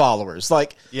media followers.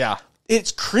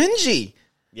 It's cringy.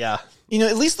 Yeah.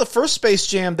 At least the first Space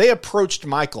Jam, they approached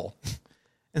Michael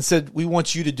and said, we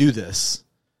want you to do this.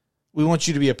 We want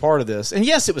you to be a part of this. And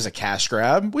yes, it was a cash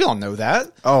grab. We all know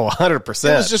that. Oh, 100%.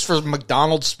 It was just for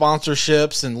McDonald's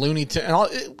sponsorships and Looney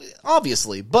Tunes,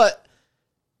 obviously. But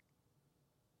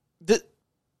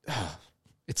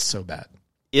it's so bad.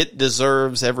 It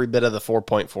deserves every bit of the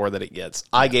 4.4 that it gets.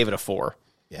 I gave it a 4.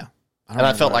 Yeah.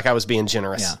 I felt like I was being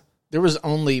generous. Yeah. There was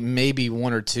only maybe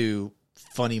one or two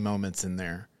funny moments in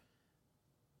there,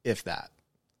 if that.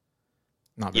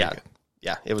 Not very good.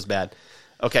 Yeah, it was bad.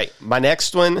 Okay, my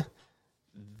next one,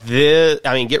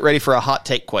 get ready for a hot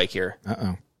take, Quake, here.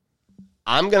 Uh-oh.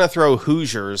 I'm going to throw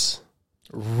Hoosiers.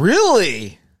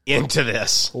 Really? Into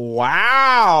this.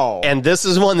 Wow. And this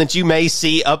is one that you may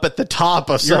see up at the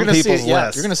top of some people's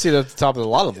lists. You're going to see it at the top of a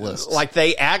lot of lists. Like,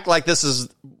 they act like this is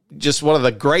just one of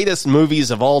the greatest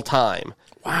movies of all time.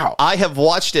 Wow. I have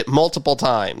watched it multiple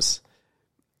times,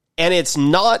 and it's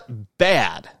not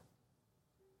bad.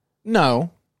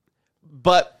 No.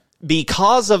 But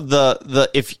because of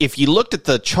if you looked at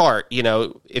the chart,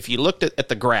 if you looked at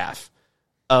the graph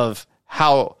of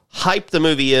how hyped the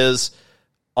movie is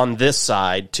on this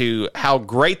side to how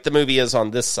great the movie is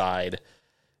on this side,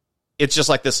 it's just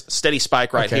like this steady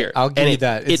spike right here. I'll give you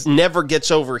that. It never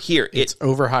gets over here. It's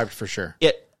overhyped for sure.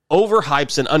 It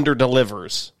overhypes and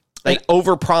underdelivers. They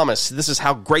overpromise. This is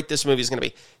how great this movie is going to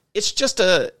be. It's just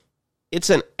it's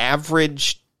an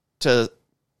average to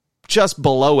just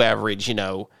below average,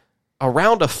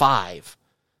 around a 5.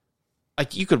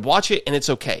 Like, you could watch it and it's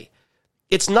okay.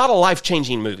 It's not a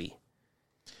life-changing movie.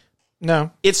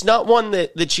 No. It's not one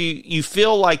that you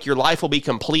feel like your life will be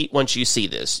complete once you see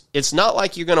this. It's not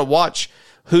like you're going to watch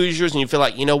Hoosiers and you feel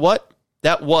like, you know what?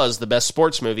 That was the best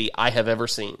sports movie I have ever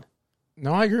seen.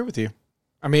 No, I agree with you.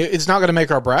 I mean, it's not going to make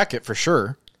our bracket for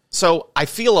sure. So I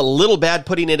feel a little bad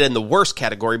putting it in the worst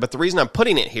category, but the reason I'm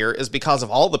putting it here is because of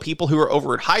all the people who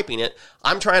are hyping it.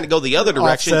 I'm trying to go the other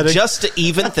direction Offsetting. just to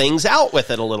even things out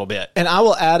with it a little bit. And I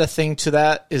will add a thing to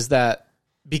that is that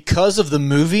because of the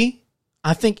movie,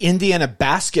 I think Indiana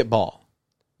basketball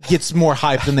gets more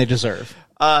hype than they deserve.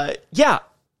 Yeah,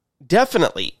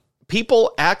 definitely.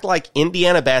 People act like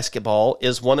Indiana basketball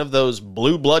is one of those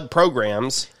blue blood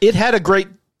programs. It had a great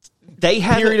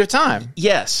period of time.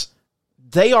 Yes.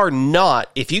 They are not.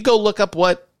 If you go look up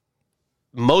what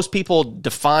most people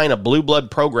define a blue blood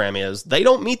program is, they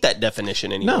don't meet that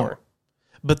definition anymore. No.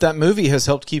 But that movie has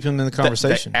helped keep him in the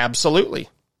conversation. Absolutely.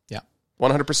 Yeah.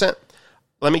 100%.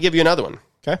 Let me give you another one.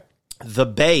 Okay. The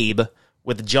Babe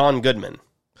with John Goodman.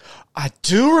 I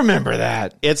do remember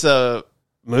that. It's a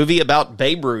movie about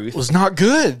Babe Ruth. It was not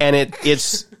good. And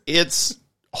it's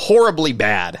horribly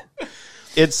bad.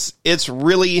 It's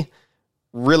really,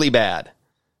 really bad.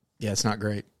 Yeah, it's not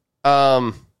great.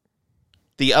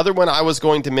 The other one I was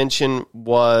going to mention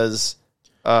was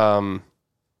The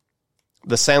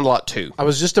Sandlot 2. I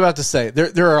was just about to say,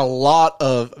 there are a lot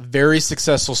of very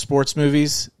successful sports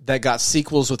movies that got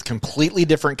sequels with completely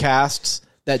different casts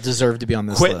that deserve to be on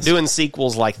this list. Quit doing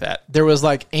sequels like that. There was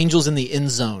like Angels in the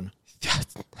End Zone.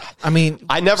 I mean,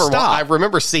 I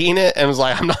remember seeing it and was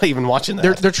like, I'm not even watching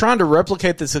that. They're trying to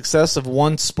replicate the success of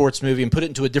one sports movie and put it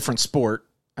into a different sport.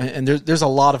 And there's a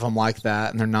lot of them like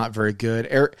that, and they're not very good.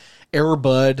 Air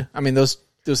Bud. I mean, those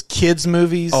kids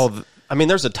movies. Oh, I mean,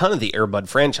 there's a ton of the Air Bud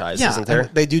franchise, isn't there?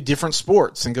 They do different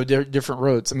sports and go different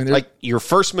roads. I mean, like your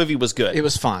first movie was good. It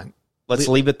was fine. Let's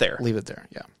leave it there. Leave it there.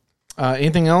 Yeah.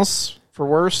 Anything else for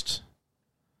worst?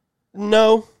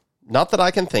 No, not that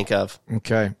I can think of.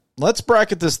 Okay, let's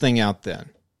bracket this thing out then.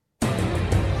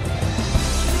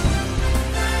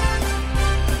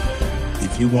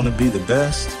 If you want to be the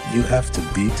best, you have to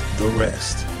beat the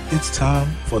rest. It's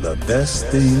time for the best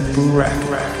thing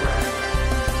bracket.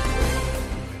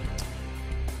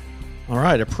 All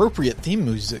right, appropriate theme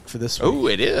music for this week. Oh,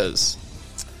 it is.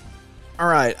 All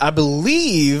right, I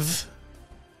believe.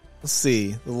 Let's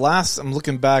see. I'm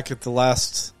looking back at the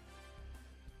last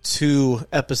 2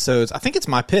 episodes. I think it's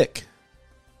my pick.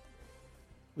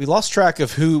 We lost track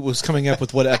of who was coming up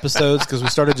with what episodes because we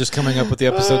started just coming up with the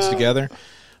episodes together.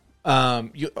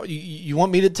 You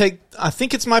want me to take? I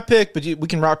think it's my pick, but we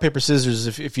can rock paper scissors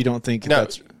if you don't think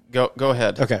that's. Go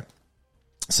ahead. Okay,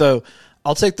 so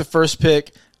I'll take the first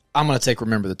pick. I'm going to take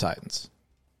Remember the Titans.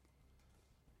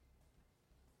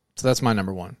 So that's my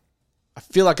number 1. I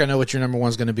feel like I know what your number 1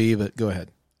 is going to be, but go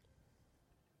ahead.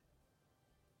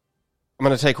 I'm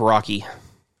going to take Rocky.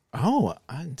 Oh,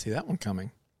 I didn't see that one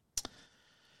coming.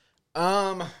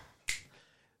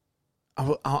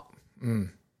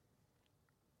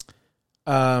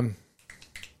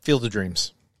 Field of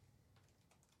Dreams.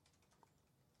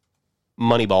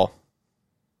 Moneyball.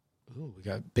 Ooh, we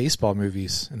got baseball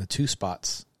movies in the 2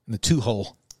 spots, in the 2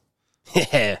 hole.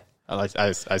 Yeah,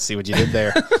 I see what you did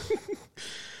there.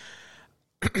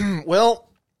 Well,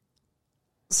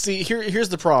 see, here's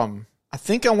the problem. I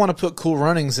think I want to put Cool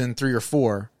Runnings in 3 or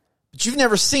 4, but you've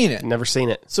never seen it. Never seen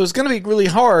it. So it's going to be really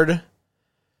hard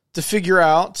to figure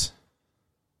out.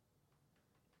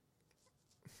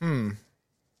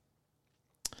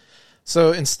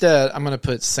 So instead, I'm going to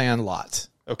put Sandlot.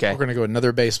 Okay. We're going to go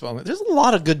another baseball. There's a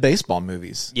lot of good baseball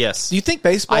movies. Yes. Do you think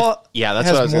baseball that's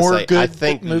has what I was more gonna say. good I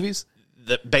think movies?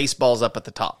 The baseball's up at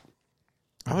the top.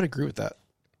 I would agree with that.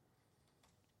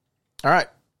 All right.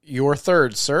 Your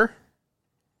third, sir.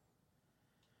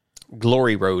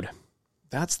 Glory Road.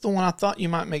 That's the one I thought you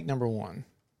might make number 1.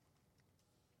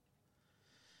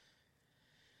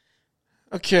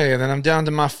 Okay, and then I'm down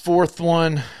to my 4th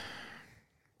one.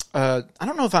 I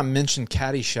don't know if I mentioned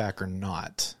Caddyshack or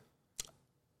not.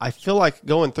 I feel like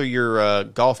going through your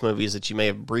golf movies that you may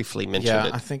have briefly mentioned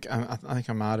it. I think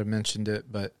I might have mentioned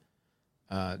it, but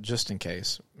just in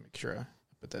case, make sure I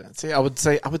put that in. See, I would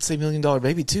say $1 Million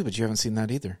Baby too, but you haven't seen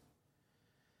that either.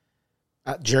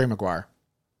 Jerry Maguire.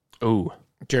 Ooh,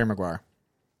 Jerry Maguire.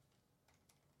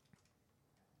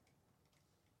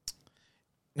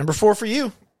 Number 4 for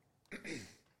you.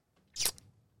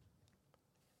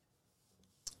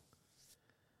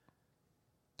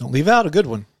 Don't leave out a good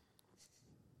one.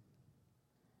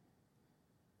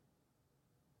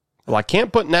 Well, I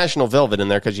can't put National Velvet in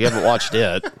there because you haven't watched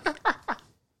it.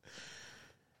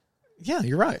 Yeah,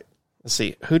 you're right. Let's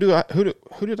see. Who did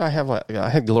I have? I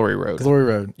had Glory Road. Glory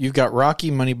Road. You've got Rocky,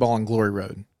 Moneyball, and Glory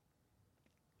Road.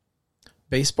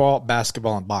 Baseball,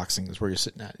 basketball, and boxing is where you're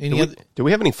sitting at. Do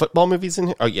we have any football movies in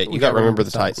here? Oh, yeah. You got to remember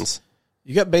the Titans.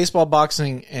 You got baseball,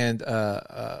 boxing, and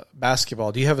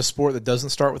basketball. Do you have a sport that doesn't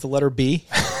start with the letter B?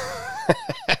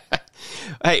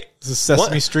 Hey, this is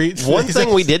Sesame Street. One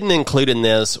thing we didn't include in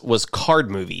this was card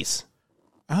movies.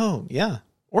 Oh, yeah.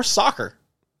 Or soccer.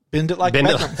 Bend It Like Bend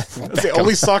It Beckham. Like That's the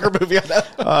only soccer movie I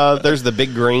know. There's The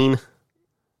Big Green.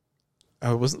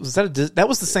 Oh, was that that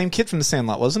was the same kid from The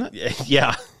Sandlot, wasn't it?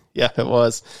 Yeah. Yeah, it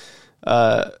was.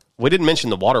 We didn't mention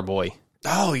The Waterboy.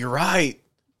 Oh, you're right.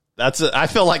 I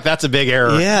feel like that's a big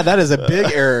error. Yeah, that is a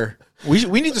big error.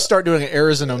 We need to start doing an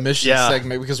errors and omissions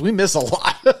segment because we miss a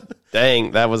lot.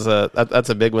 Dang, that's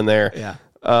a big one there. Yeah.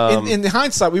 In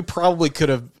hindsight, we probably could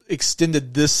have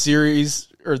extended this series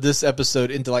or this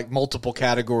episode into like multiple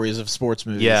categories of sports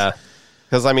movies. Yeah,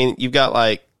 because I mean, you've got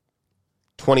like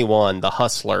 21, The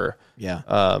Hustler. Yeah.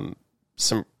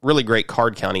 Some really great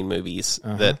card counting movies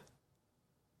that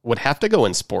would have to go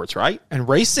in sports, right? And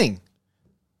racing.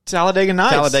 Talladega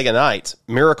Nights.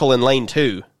 Miracle in Lane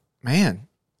 2. Man,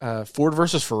 Ford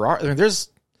versus Ferrari. I mean,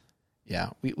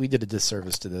 we did a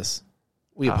disservice to this.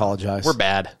 We apologize. We're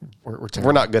bad.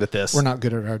 We're not good at this. We're not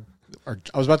good at our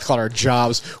I was about to call it our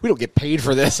jobs. We don't get paid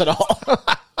for this at all.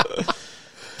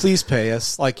 Please pay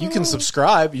us. Like, you can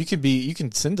subscribe. You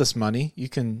can send us money. You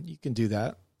can do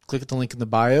that. Click at the link in the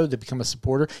bio to become a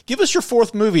supporter. Give us your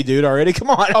fourth movie, dude, already. Come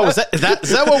on. Oh, is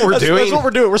that what we're doing? That's what we're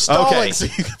doing. We're stalling okay. so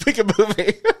you can pick a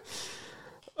movie.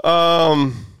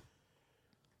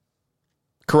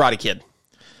 Karate Kid.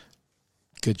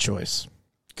 Good choice.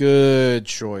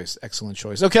 Excellent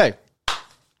choice. Okay.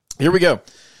 Here we go.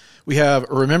 We have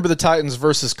Remember the Titans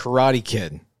versus Karate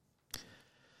Kid.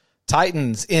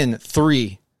 Titans in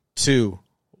 3, 2,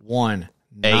 1,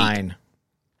 9.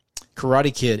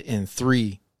 Karate Kid in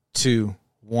 3, 2,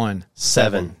 1,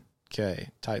 7. Okay.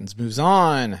 Titans moves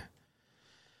on.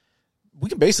 We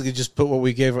can basically just put what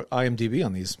we gave IMDb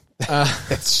on these.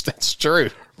 That's true.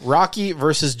 Rocky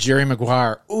versus Jerry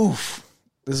Maguire. Oof.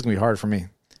 This is going to be hard for me.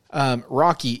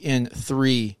 Rocky in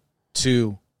 3,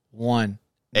 2, 1,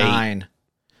 9.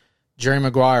 Jerry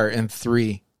Maguire in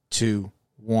 3, 2,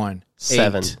 1,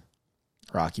 7. 8.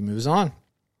 Rocky moves on.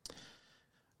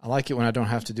 I like it when I don't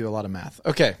have to do a lot of math.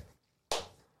 Okay.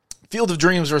 Field of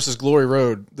Dreams versus Glory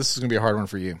Road. This is going to be a hard one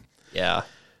for you. Yeah.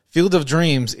 Field of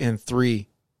Dreams in 3,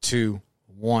 2,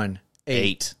 1,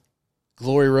 8.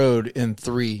 Glory Road in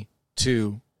 3,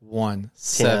 2, 1,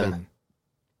 7.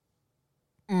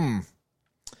 Does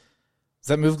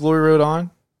that move Glory Road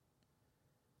on?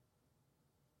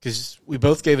 Because we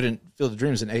both gave it in Field of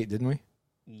Dreams an 8, didn't we?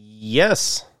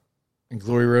 Yes. And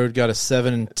Glory Road got a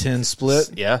 7 and 10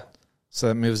 split. Yeah. So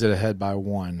that moves it ahead by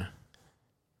 1.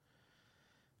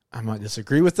 I might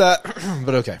disagree with that,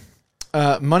 but okay.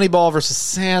 Moneyball versus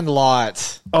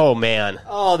Sandlot. Oh man.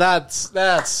 Oh, that's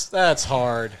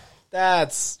hard.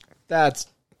 That's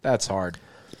hard.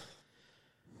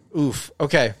 Oof.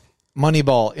 Okay.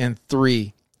 Moneyball in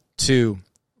 3, 2,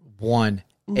 1,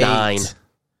 9. 8.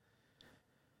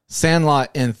 Sandlot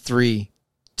in 3,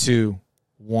 2,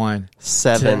 1,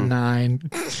 7.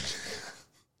 9.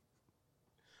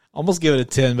 Almost give it a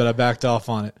 10, but I backed off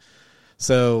on it.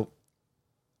 So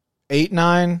 8,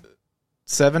 9,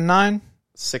 7, 9?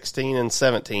 16 and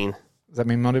 17. Does that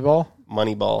mean Moneyball?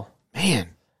 Moneyball. Man.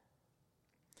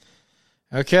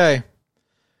 Okay.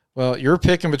 Well, you're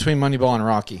picking between Moneyball and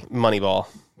Rocky. Moneyball.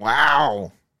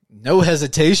 Wow. No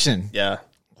hesitation. Yeah.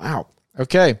 Wow.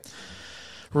 Okay.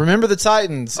 Remember the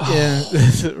Titans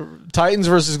in Titans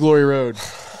versus Glory Road.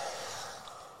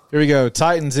 Here we go.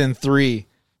 Titans in 3,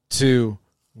 2,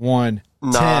 1,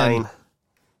 9. 10.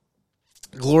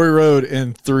 Glory Road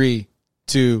in 3,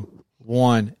 2,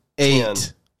 1, 8. 10.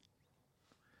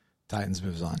 Titans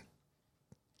moves on.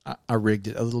 I rigged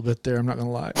it a little bit there. I'm not going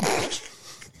to lie.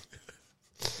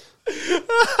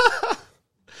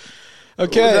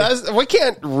 Okay. We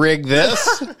can't rig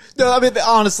this. No, I mean,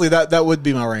 honestly, that would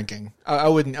be my ranking. I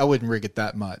wouldn't rig it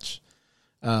that much.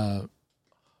 But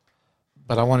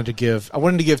I wanted to give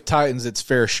Titans its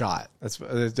fair shot.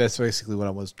 That's basically what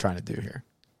I was trying to do here.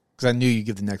 Because I knew you'd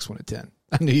give the next one a 10.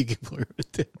 I knew you'd give Glory a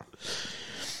 10.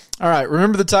 All right.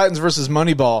 Remember the Titans versus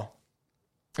Moneyball.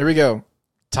 Here we go.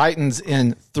 Titans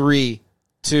in 3,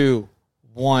 2,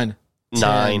 1, 10.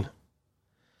 9.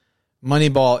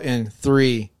 Moneyball in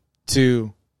 3,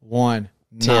 2, 1,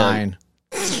 9.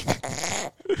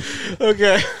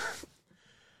 Okay.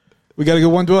 We got to go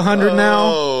 1 to 100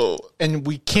 now. And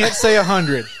we can't say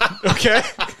 100. Okay?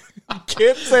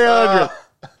 Can't say 100.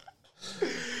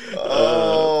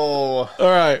 All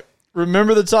right.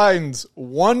 Remember the Titans.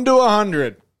 1 to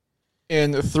 100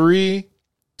 in 3,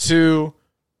 2,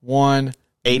 1,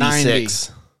 86.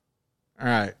 90. All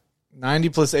right. 90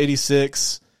 plus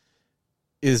 86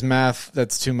 is math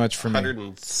that's too much for me.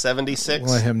 176.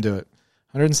 We'll let him do it.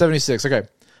 176. Okay.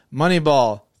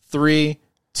 Moneyball. 3,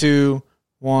 2,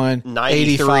 1. 93.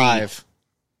 85.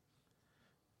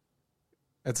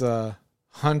 That's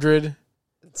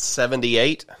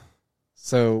 178.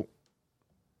 So.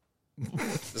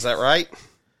 Is that right?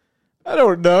 I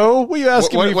don't know. What are you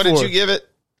asking me for? What did you give it?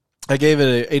 I gave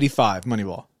it an 85,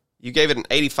 Moneyball. You gave it an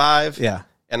 85? Yeah.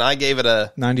 And I gave it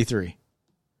a 93.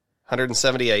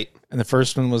 178. And the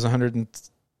first one was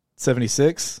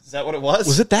 176. Is that what it was?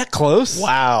 Was it that close?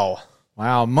 Wow.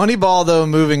 Wow. Moneyball, though,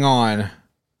 moving on.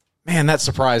 Man, that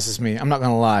surprises me. I'm not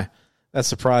going to lie. That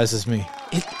surprises me.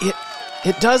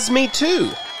 It does me, too.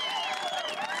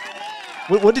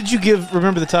 What did you give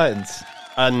Remember the Titans?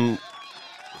 An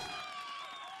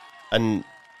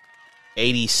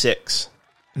 86.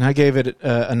 And I gave it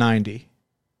a 90.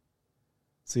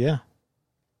 So, yeah.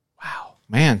 Wow.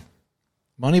 Man.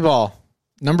 Moneyball.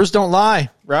 Numbers don't lie,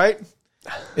 right?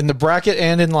 In the bracket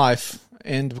and in life.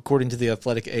 And according to the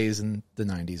Athletic A's in the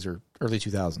 90s or early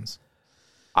 2000s.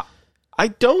 I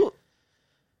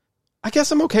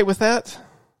guess I'm okay with that.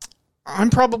 I'm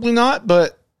probably not,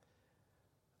 but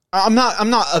I'm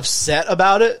not upset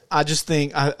about it. I just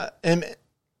think I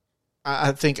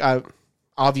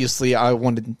obviously I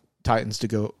wanted Titans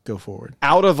to go forward.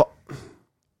 Out of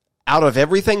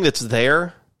everything that's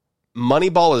there,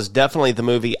 Moneyball is definitely the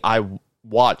movie I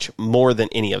watch more than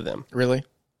any of them. Really?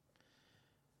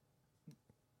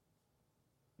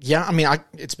 Yeah, I mean,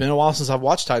 it's been a while since I've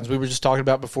watched Titans. We were just talking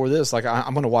about before this. Like,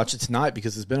 I'm going to watch it tonight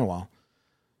because it's been a while.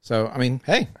 So, I mean,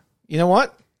 hey, you know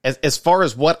what? As far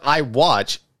as what I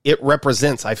watch, it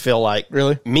represents, I feel like,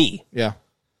 really me. Yeah.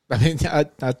 I mean,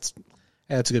 that's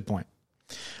a good point.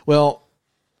 Well,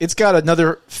 it's got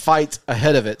another fight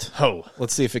ahead of it. Oh.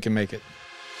 Let's see if it can make it.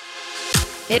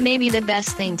 It may be the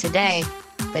best thing today,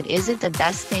 but is it the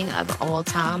best thing of all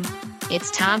time?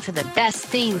 It's time for the best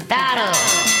thing battle.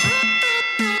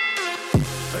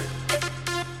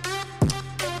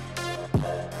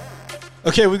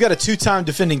 Okay, we've got a two-time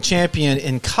defending champion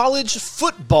in college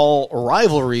football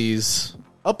rivalries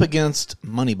up against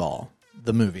Moneyball,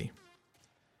 the movie.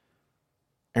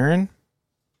 Aaron,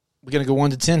 we're going to go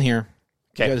 1 to 10 here.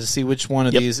 Okay. We got to see which one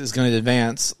of these is going to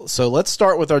advance. So let's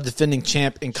start with our defending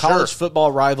champ in college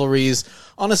football rivalries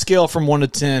on a scale from 1 to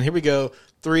 10. Here we go.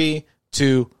 3,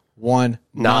 2, 1,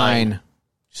 9. Did you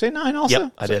say 9 also?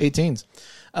 Yep, I did. 18s.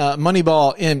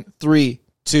 Moneyball in 3,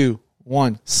 2,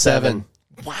 1, 7.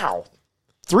 Wow.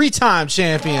 3-time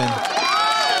champion.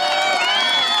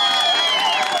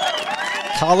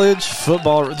 College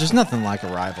football. There's nothing like a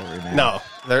rivalry, man. No,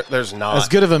 there's not. As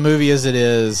good of a movie as it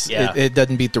is, it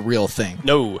doesn't beat the real thing.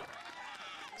 No.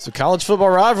 So college football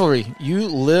rivalry. You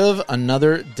live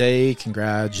another day.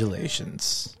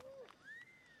 Congratulations.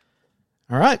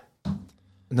 All right.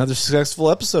 Another successful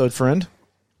episode, friend.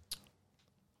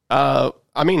 I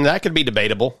mean, that could be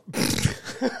debatable.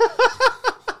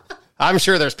 I'm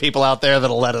sure there's people out there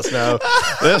that'll let us know.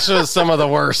 This was some of the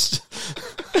worst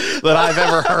that I've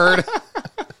ever heard.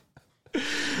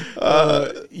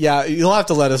 Yeah, you'll have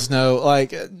to let us know.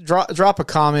 Like, drop a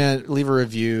comment, leave a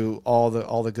review, all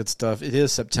the good stuff. It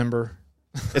is September.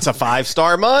 It's a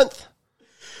 5-star month.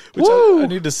 Which I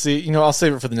need to see. You know, I'll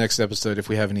save it for the next episode if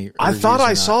we have any. I thought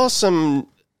I saw some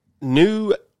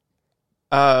new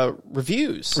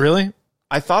reviews. Really?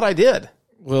 I thought I did.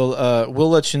 We'll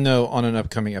let you know on an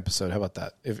upcoming episode. How about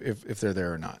that? If they're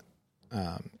there or not,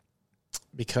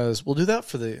 because we'll do that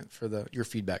for your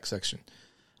feedback section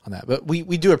on that. But we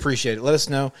do appreciate it. Let us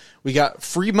know. We got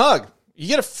free mug. You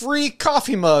get a free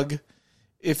coffee mug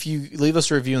if you leave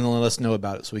us a review and then let us know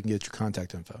about it, so we can get your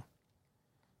contact info.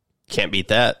 Can't beat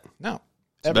that. No,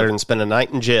 it's better than spending a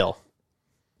night in jail.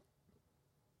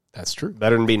 That's true.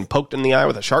 Better than being poked in the eye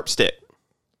with a sharp stick.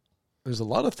 There's a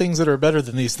lot of things that are better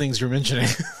than these things you're mentioning.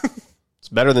 It's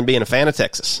better than being a fan of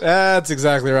Texas. That's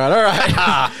exactly right. All right.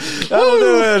 That'll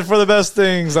do it for the best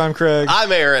things. I'm Craig.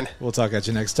 I'm Aaron. We'll talk at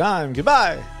you next time.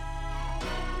 Goodbye.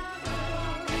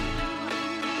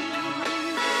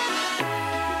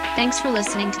 Thanks for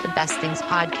listening to the Best Things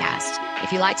podcast.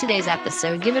 If you like today's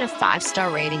episode, give it a 5-star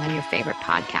rating on your favorite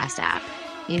podcast app.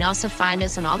 You can also find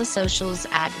us on all the socials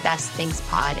at Best Things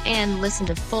Pod and listen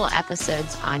to full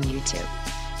episodes on YouTube.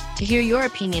 To hear your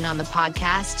opinion on the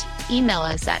podcast, email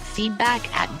us at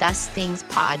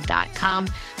feedback@bestthingspod.com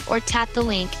or tap the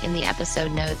link in the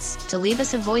episode notes to leave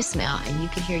us a voicemail, and you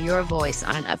can hear your voice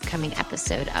on an upcoming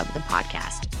episode of the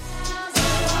podcast.